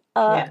up.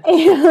 And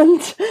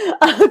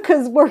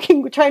because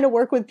trying to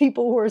work with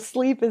people who are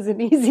asleep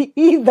isn't easy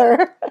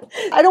either.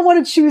 I don't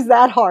want to choose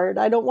that hard.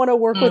 I don't want to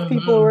work with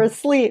people who are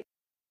asleep.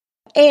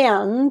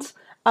 And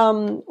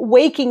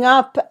waking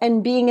up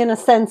and being in a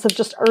sense of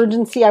just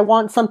urgency, I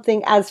want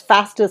something as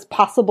fast as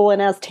possible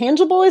and as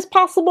tangible as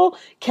possible,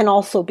 can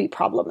also be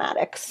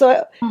problematic.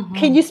 So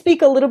can you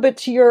speak a little bit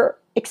to your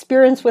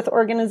experience with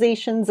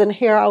organizations and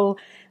how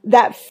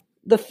that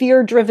the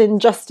fear-driven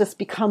justice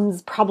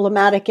becomes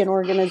problematic in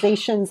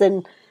organizations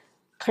and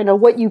kind of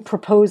what you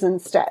propose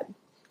instead?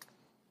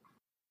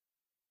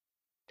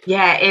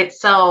 Yeah, I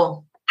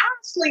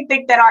actually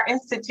think that our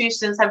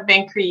institutions have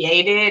been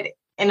created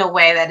in a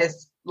way that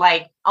is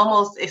like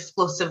almost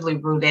exclusively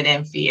rooted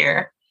in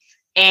fear.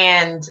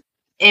 And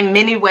in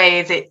many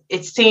ways,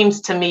 it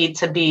seems to me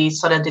to be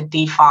sort of the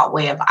default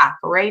way of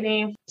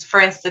operating for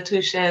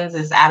institutions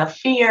is out of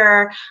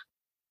fear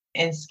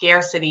and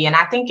scarcity. And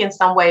I think in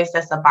some ways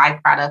that's a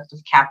byproduct of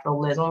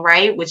capitalism,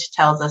 right? Which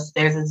tells us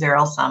there's a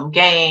zero-sum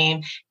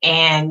game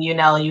and, you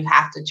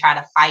have to try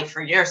to fight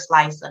for your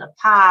slice of the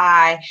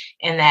pie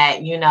and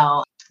that,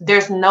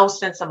 there's no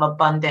sense of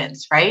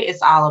abundance, right?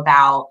 It's all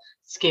about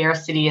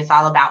scarcity. It's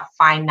all about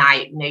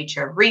finite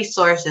nature of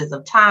resources,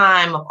 of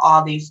time, of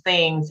all these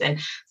things. And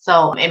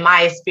so in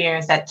my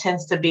experience, that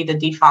tends to be the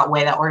default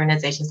way that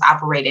organizations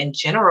operate in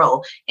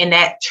general. And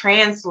that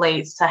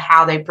translates to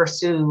how they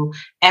pursue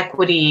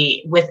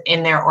equity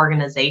within their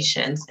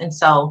organizations. And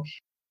so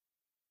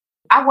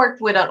I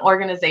worked with an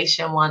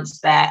organization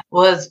once that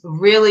was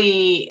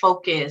really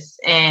focused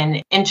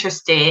and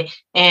interested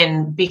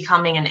in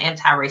becoming an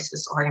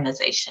anti-racist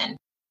organization.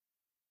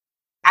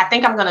 I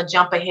think I'm going to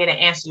jump ahead and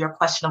answer your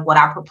question of what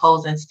I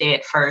propose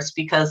instead first,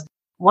 because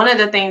one of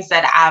the things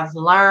that I've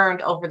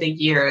learned over the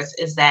years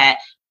is that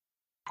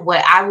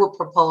what I would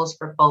propose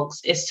for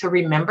folks is to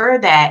remember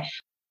that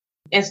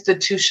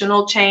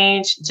institutional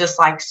change, just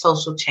like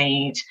social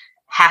change,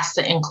 has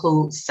to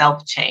include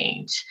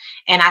self-change.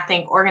 And I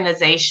think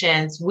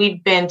organizations,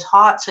 we've been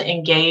taught to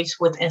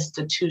engage with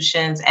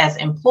institutions as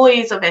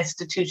employees of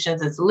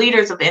institutions, as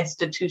leaders of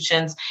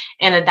institutions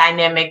in a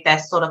dynamic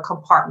that's sort of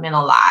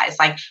compartmentalized,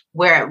 like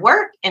we're at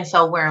work. And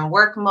so we're in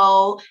work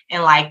mode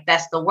and like,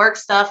 that's the work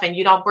stuff. And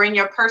you don't bring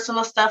your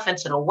personal stuff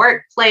into the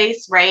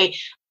workplace, right?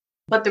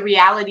 But the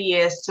reality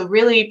is to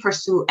really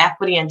pursue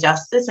equity and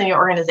justice in your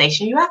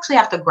organization, you actually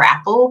have to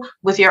grapple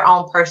with your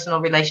own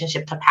personal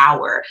relationship to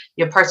power,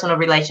 your personal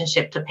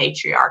relationship to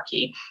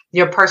patriarchy,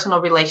 your personal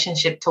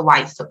relationship to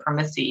white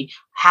supremacy,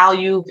 how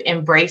you've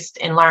embraced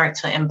and learned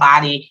to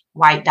embody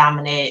white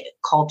dominant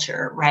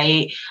culture,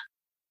 right?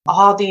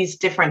 All these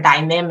different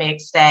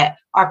dynamics that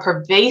are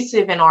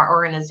pervasive in our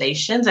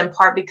organizations, in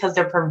part because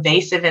they're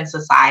pervasive in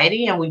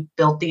society. And we've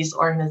built these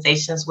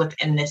organizations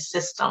within this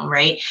system,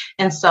 right?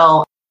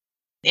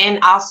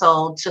 And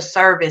also to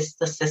service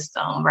the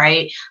system,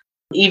 right?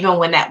 Even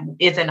when that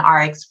isn't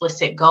our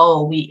explicit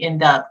goal, we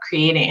end up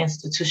creating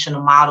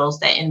institutional models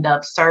that end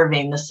up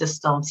serving the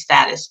system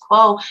status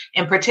quo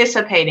and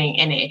participating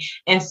in it.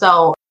 And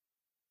so,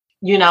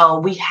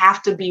 we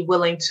have to be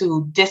willing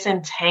to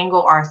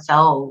disentangle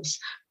ourselves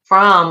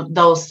from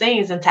those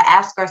things and to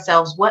ask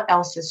ourselves, what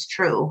else is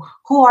true?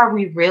 Who are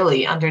we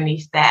really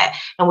underneath that?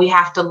 And we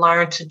have to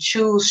learn to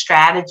choose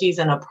strategies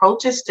and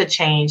approaches to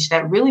change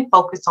that really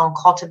focus on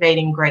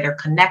cultivating greater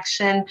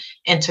connection,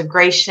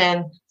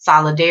 integration,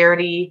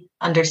 solidarity,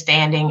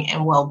 understanding,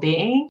 and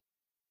well-being.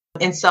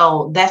 And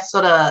so that's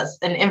sort of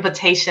an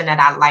invitation that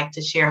I'd like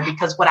to share,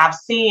 because what I've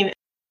seen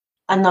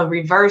on the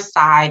reverse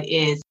side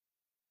is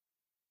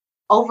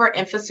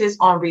overemphasis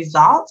on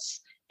results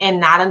and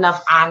not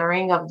enough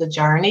honoring of the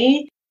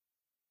journey,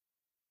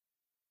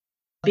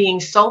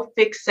 being so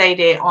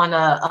fixated on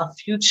a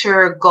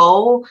future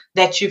goal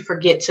that you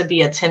forget to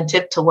be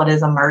attentive to what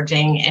is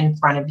emerging in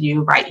front of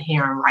you right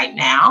here and right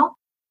now.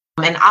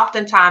 And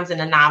oftentimes in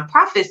the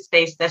nonprofit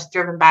space, that's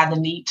driven by the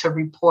need to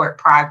report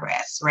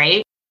progress,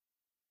 right?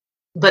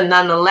 But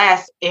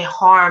nonetheless, it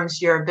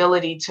harms your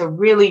ability to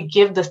really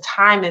give the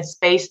time and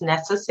space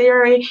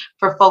necessary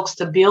for folks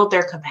to build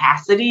their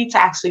capacity to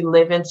actually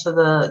live into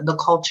the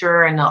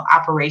culture and the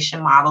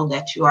operation model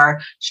that you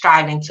are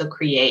striving to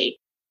create.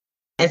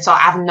 And so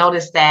I've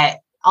noticed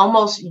that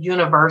almost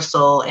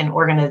universal in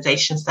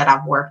organizations that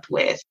I've worked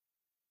with.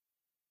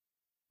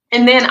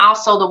 And then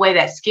also the way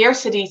that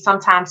scarcity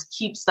sometimes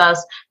keeps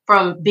us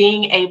from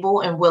being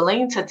able and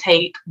willing to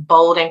take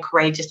bold and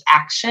courageous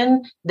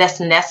action that's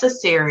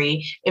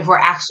necessary if we're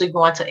actually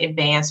going to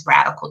advance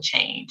radical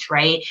change,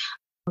 right?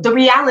 The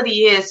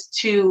reality is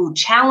to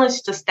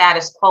challenge the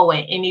status quo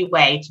in any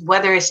way,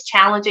 whether it's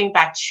challenging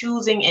by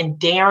choosing and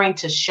daring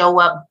to show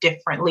up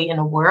differently in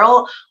the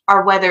world,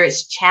 or whether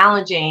it's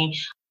challenging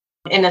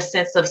in a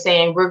sense of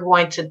saying we're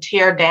going to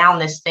tear down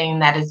this thing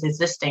that is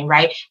existing,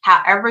 right?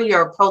 However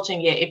you're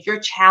approaching it, if you're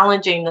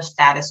challenging the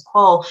status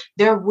quo,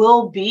 there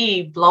will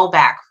be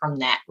blowback from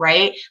that,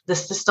 right? The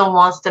system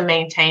wants to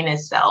maintain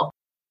itself.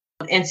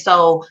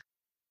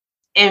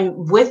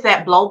 And with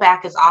that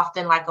blowback is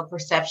often like a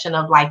perception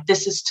of like,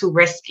 this is too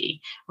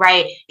risky,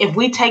 right? If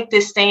we take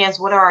this stance,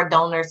 what are our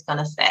donors going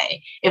to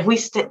say? If we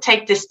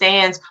take this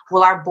stance,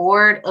 will our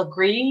board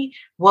agree?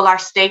 Will our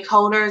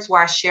stakeholders, will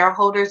our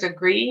shareholders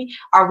agree?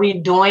 Are we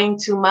doing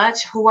too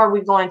much? Who are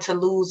we going to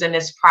lose in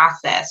this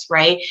process,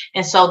 right?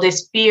 And so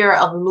this fear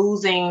of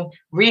losing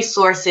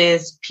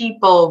resources,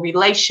 people,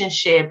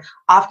 relationship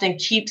often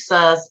keeps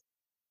us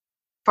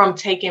from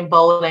taking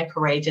bold and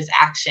courageous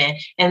action.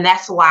 And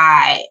that's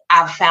why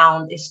I've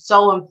found it's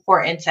so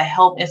important to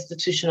help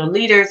institutional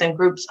leaders and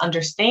groups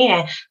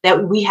understand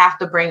that we have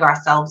to bring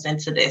ourselves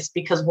into this,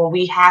 because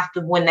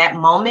when that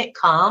moment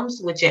comes,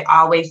 which it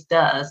always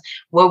does,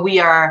 where we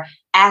are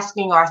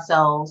asking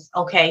ourselves,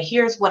 okay,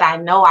 here's what I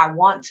know I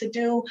want to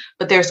do,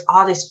 but there's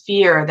all this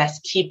fear that's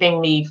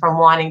keeping me from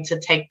wanting to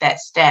take that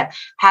step.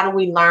 How do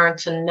we learn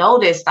to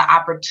notice the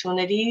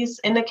opportunities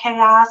in the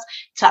chaos,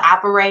 to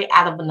operate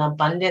out of an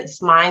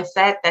abundance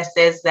mindset that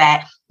says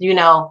that,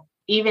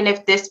 even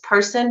if this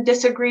person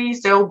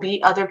disagrees, there will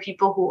be other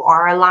people who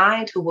are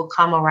aligned, who will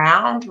come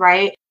around,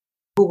 right?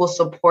 Who will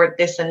support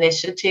this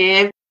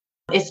initiative.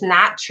 It's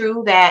not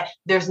true that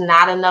there's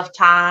not enough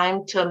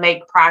time to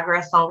make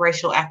progress on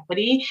racial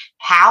equity.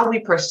 How we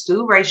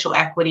pursue racial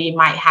equity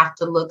might have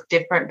to look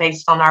different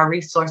based on our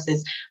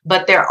resources,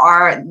 but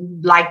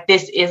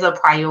this is a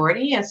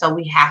priority. And so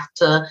we have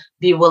to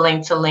be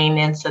willing to lean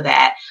into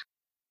that.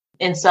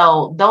 And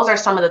so those are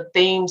some of the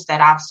themes that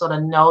I've sort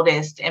of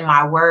noticed in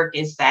my work,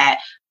 is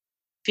that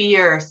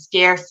fear,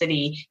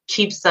 scarcity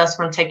keeps us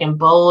from taking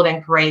bold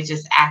and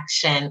courageous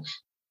action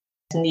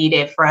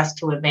needed for us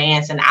to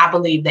advance. And I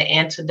believe the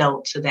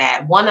antidote to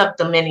that, one of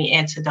the many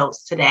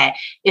antidotes to that,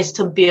 is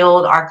to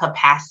build our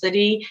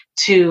capacity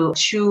to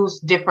choose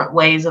different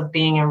ways of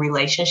being in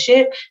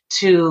relationship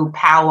to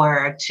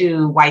power,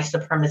 to white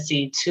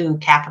supremacy, to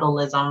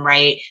capitalism,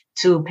 right?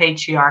 To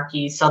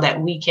patriarchy, so that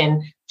we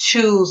can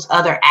choose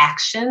other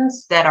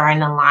actions that are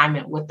in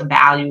alignment with the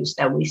values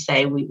that we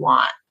say we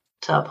want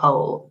to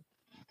uphold.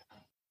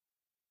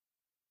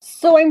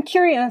 So I'm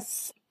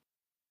curious,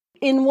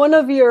 in one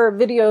of your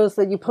videos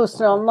that you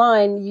posted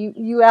online,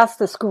 you asked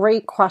this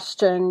great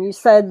question. You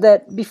said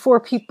that before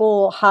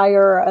people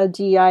hire a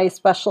DEI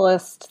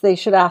specialist, they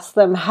should ask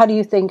them, how do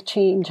you think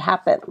change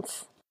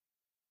happens?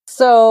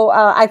 So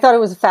I thought it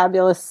was a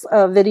fabulous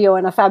video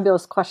and a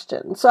fabulous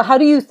question. So how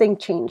do you think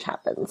change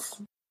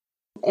happens?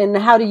 And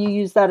how do you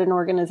use that in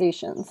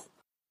organizations?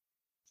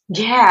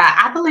 Yeah,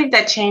 I believe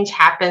that change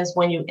happens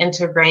when you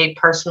integrate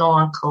personal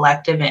and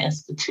collective and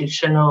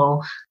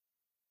institutional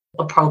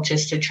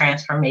approaches to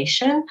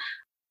transformation.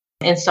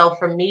 And so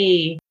for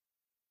me,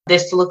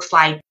 this looks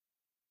like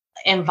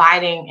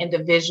inviting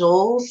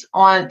individuals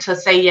on to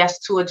say yes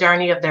to a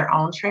journey of their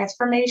own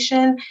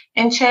transformation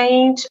and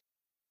change.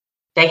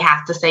 They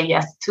have to say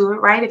yes to it,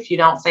 right? If you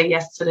don't say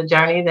yes to the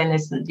journey, then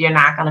you're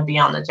not going to be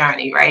on the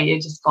journey, right? You're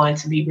just going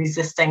to be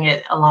resisting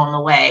it along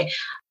the way.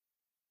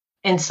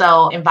 And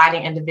so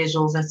inviting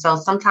individuals. And so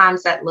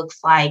sometimes that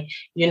looks like,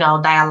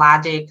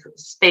 dialogic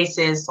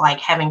spaces, like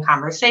having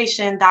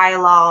conversation,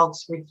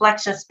 dialogues,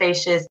 reflection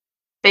spaces.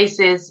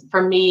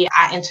 For me,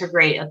 I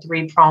integrate a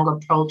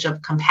 3-pronged approach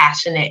of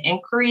compassionate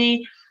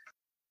inquiry,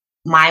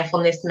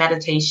 mindfulness,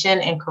 meditation,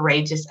 and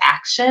courageous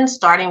action,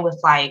 starting with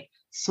like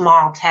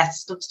small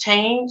tests of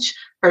change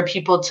for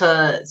people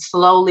to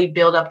slowly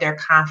build up their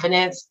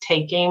confidence,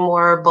 taking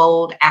more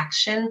bold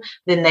action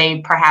than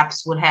they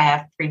perhaps would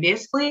have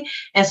previously.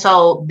 And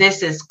so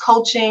this is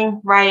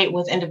coaching, right,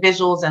 with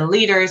individuals and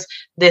leaders.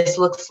 This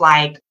looks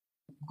like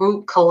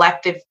group,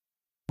 collective,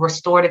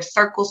 restorative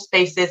circle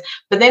spaces.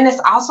 But then this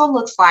also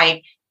looks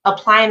like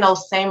applying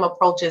those same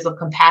approaches of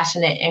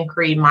compassionate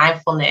inquiry,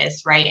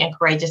 mindfulness, right, and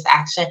courageous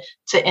action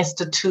to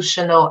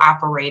institutional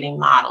operating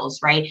models,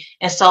 right?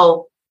 And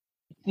so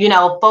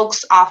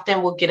folks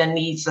often will get a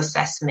needs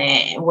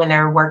assessment when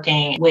they're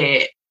working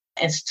with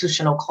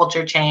institutional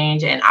culture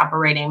change and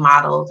operating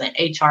models and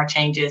HR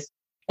changes.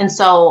 And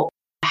so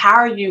how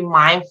are you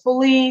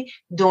mindfully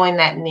doing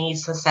that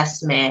needs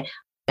assessment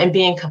and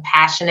being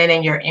compassionate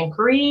in your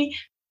inquiry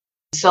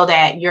so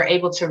that you're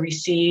able to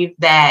receive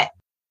that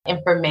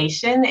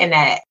information and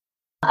that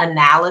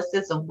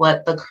analysis of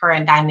what the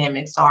current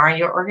dynamics are in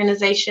your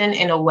organization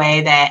in a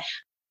way that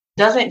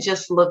doesn't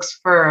just looks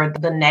for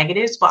the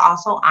negatives, but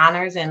also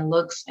honors and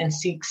looks and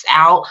seeks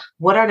out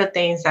what are the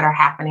things that are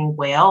happening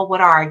well,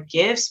 what are our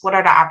gifts, what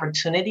are the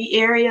opportunity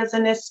areas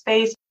in this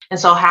space. And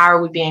so how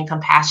are we being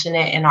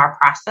compassionate in our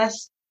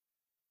process,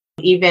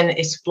 even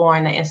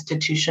exploring the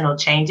institutional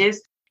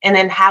changes? And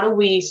then how do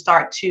we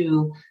start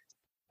to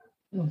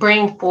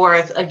bring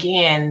forth,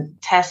 again,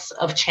 tests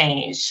of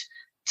change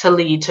to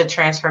lead to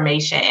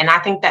transformation. And I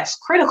think that's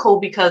critical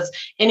because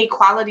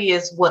inequality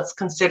is what's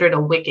considered a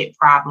wicked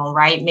problem,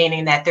 right?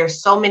 Meaning that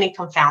there's so many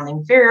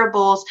confounding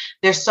variables.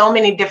 There's so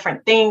many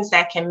different things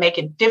that can make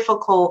it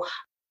difficult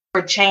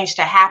for change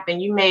to happen.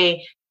 You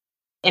may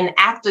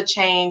enact a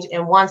change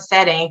in one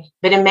setting,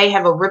 but it may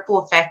have a ripple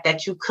effect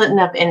that you couldn't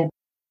have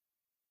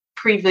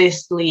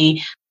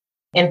previously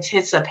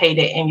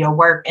anticipated in your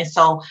work. And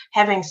so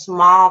having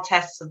small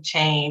tests of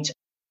change,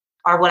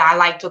 or what I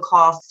like to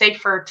call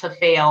safer to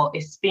fail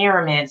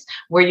experiments,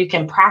 where you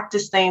can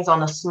practice things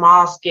on a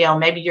small scale.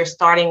 Maybe you're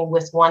starting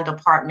with one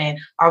department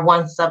or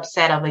one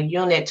subset of a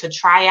unit to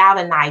try out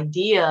an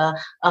idea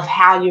of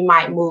how you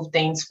might move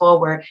things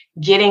forward,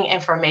 getting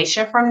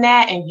information from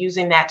that and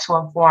using that to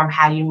inform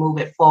how you move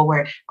it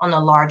forward on a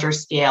larger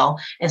scale.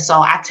 And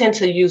so I tend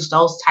to use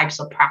those types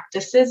of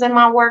practices in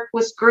my work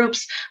with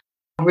groups,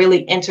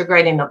 really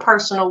integrating the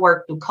personal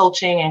work through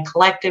coaching and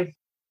collective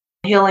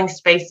healing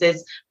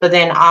spaces, but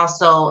then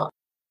also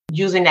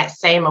using that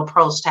same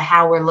approach to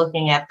how we're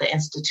looking at the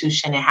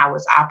institution and how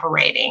it's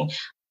operating.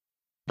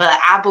 But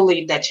I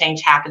believe that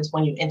change happens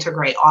when you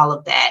integrate all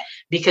of that,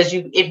 because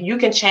if you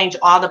can change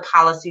all the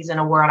policies in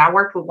the world. I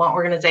worked with one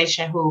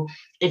organization who,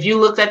 if you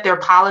looked at their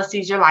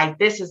policies, you're like,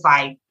 this is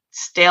like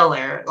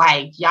stellar,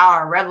 like y'all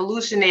are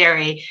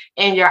revolutionary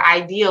in your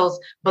ideals,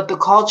 but the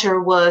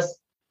culture was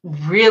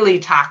really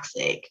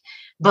toxic.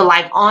 But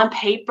like on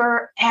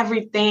paper,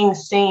 everything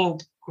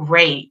seemed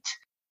great.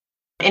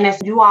 And if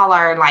you all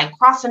are like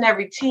crossing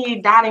every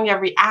T, dotting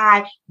every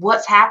I,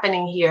 what's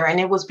happening here? And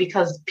it was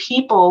because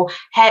people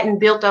hadn't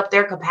built up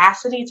their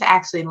capacity to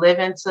actually live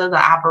into the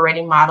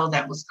operating model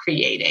that was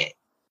created.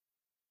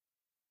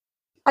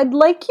 I'd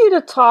like you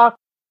to talk.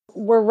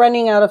 We're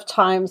running out of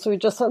time, so we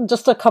just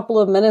a couple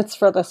of minutes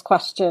for this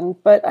question.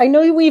 But I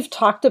know we've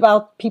talked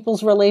about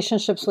people's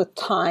relationships with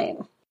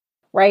time,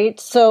 right?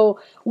 So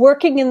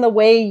working in the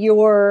way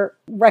you're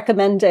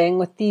recommending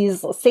with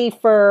these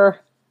safer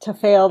to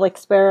fail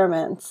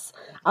experiments,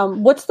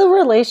 what's the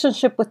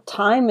relationship with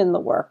time in the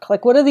work?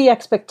 Like, what are the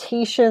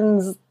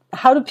expectations?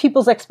 How do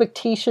people's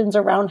expectations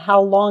around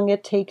how long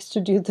it takes to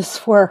do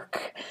this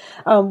work?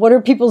 What are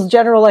people's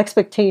general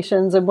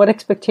expectations, and what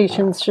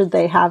expectations should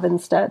they have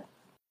instead?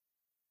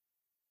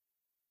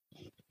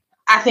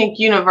 I think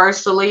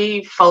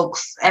universally,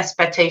 folks'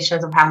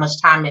 expectations of how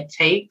much time it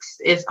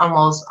takes is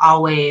almost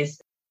always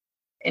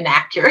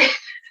inaccurate.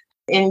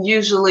 And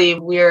usually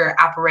we're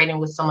operating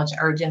with so much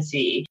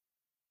urgency.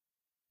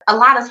 A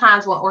lot of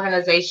times when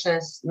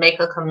organizations make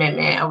a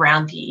commitment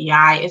around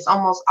DEI, it's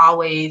almost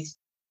always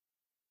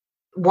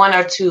one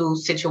or two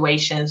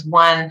situations.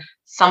 One,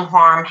 some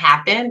harm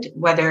happened,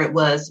 whether it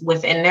was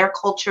within their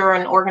culture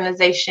and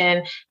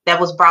organization that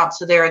was brought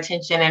to their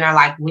attention and are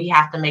like, we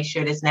have to make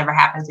sure this never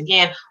happens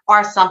again,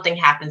 or something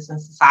happens in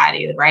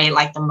society, right?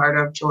 Like the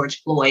murder of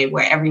George Floyd,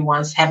 where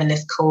everyone's having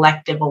this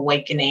collective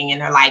awakening and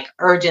they're like,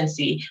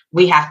 urgency,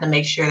 we have to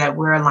make sure that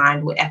we're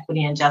aligned with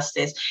equity and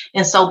justice.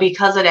 And so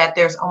because of that,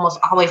 there's almost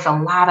always a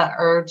lot of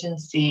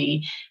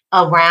urgency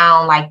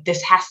around like,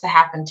 this has to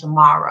happen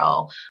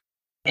tomorrow.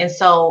 And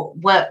so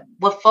what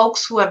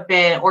folks who have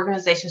been,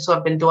 organizations who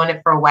have been doing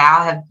it for a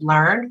while have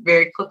learned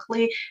very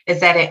quickly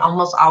is that it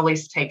almost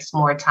always takes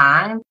more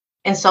time.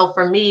 And so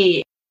for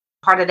me,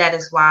 part of that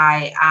is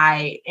why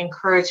I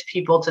encourage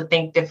people to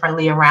think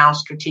differently around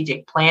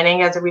strategic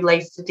planning as it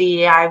relates to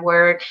DEI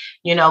work,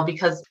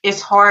 because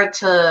it's hard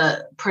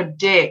to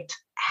predict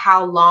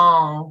how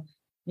long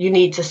you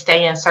need to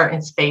stay in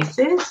certain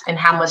spaces and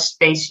how much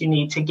space you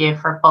need to give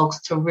for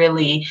folks to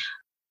really,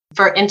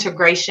 for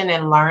integration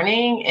and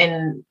learning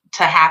and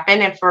to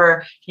happen, and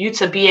for you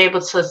to be able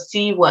to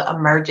see what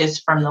emerges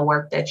from the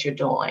work that you're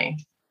doing.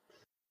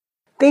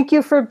 Thank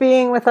you for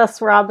being with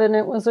us, Robin.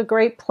 It was a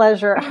great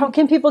pleasure. How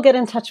can people get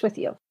in touch with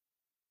you?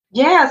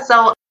 Yeah,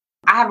 so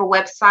I have a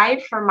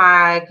website for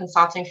my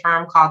consulting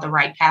firm called The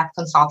Right Path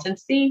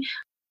Consultancy,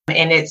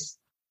 and it's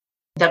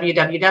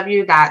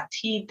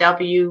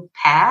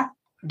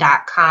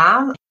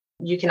www.twpath.com.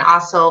 You can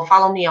also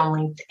follow me on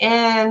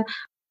LinkedIn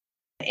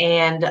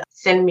and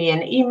send me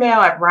an email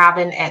at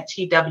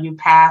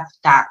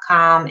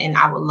robin@twpath.com, and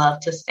I would love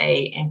to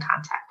stay in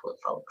contact with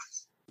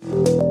folks.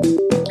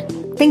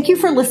 Thank you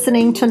for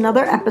listening to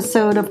another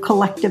episode of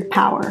Collective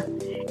Power.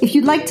 If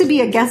you'd like to be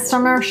a guest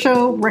on our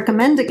show,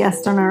 recommend a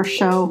guest on our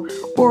show,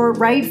 or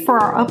write for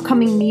our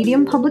upcoming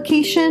Medium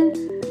publication,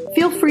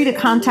 feel free to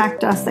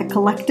contact us at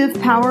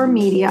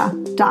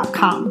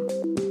collectivepowermedia.com.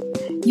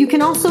 You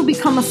can also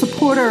become a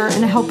supporter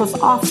and help us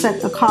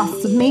offset the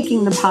costs of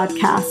making the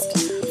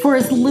podcast for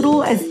as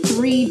little as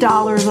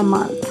 $3 a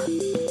month.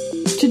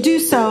 To do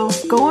so,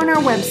 go on our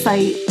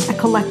website at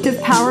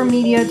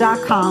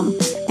collectivepowermedia.com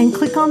and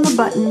click on the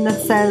button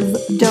that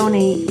says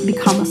Donate,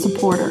 Become a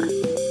Supporter.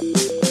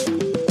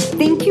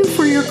 Thank you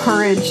for your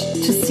courage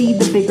to see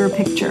the bigger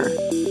picture.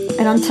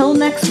 And until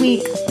next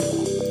week,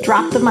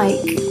 drop the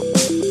mic.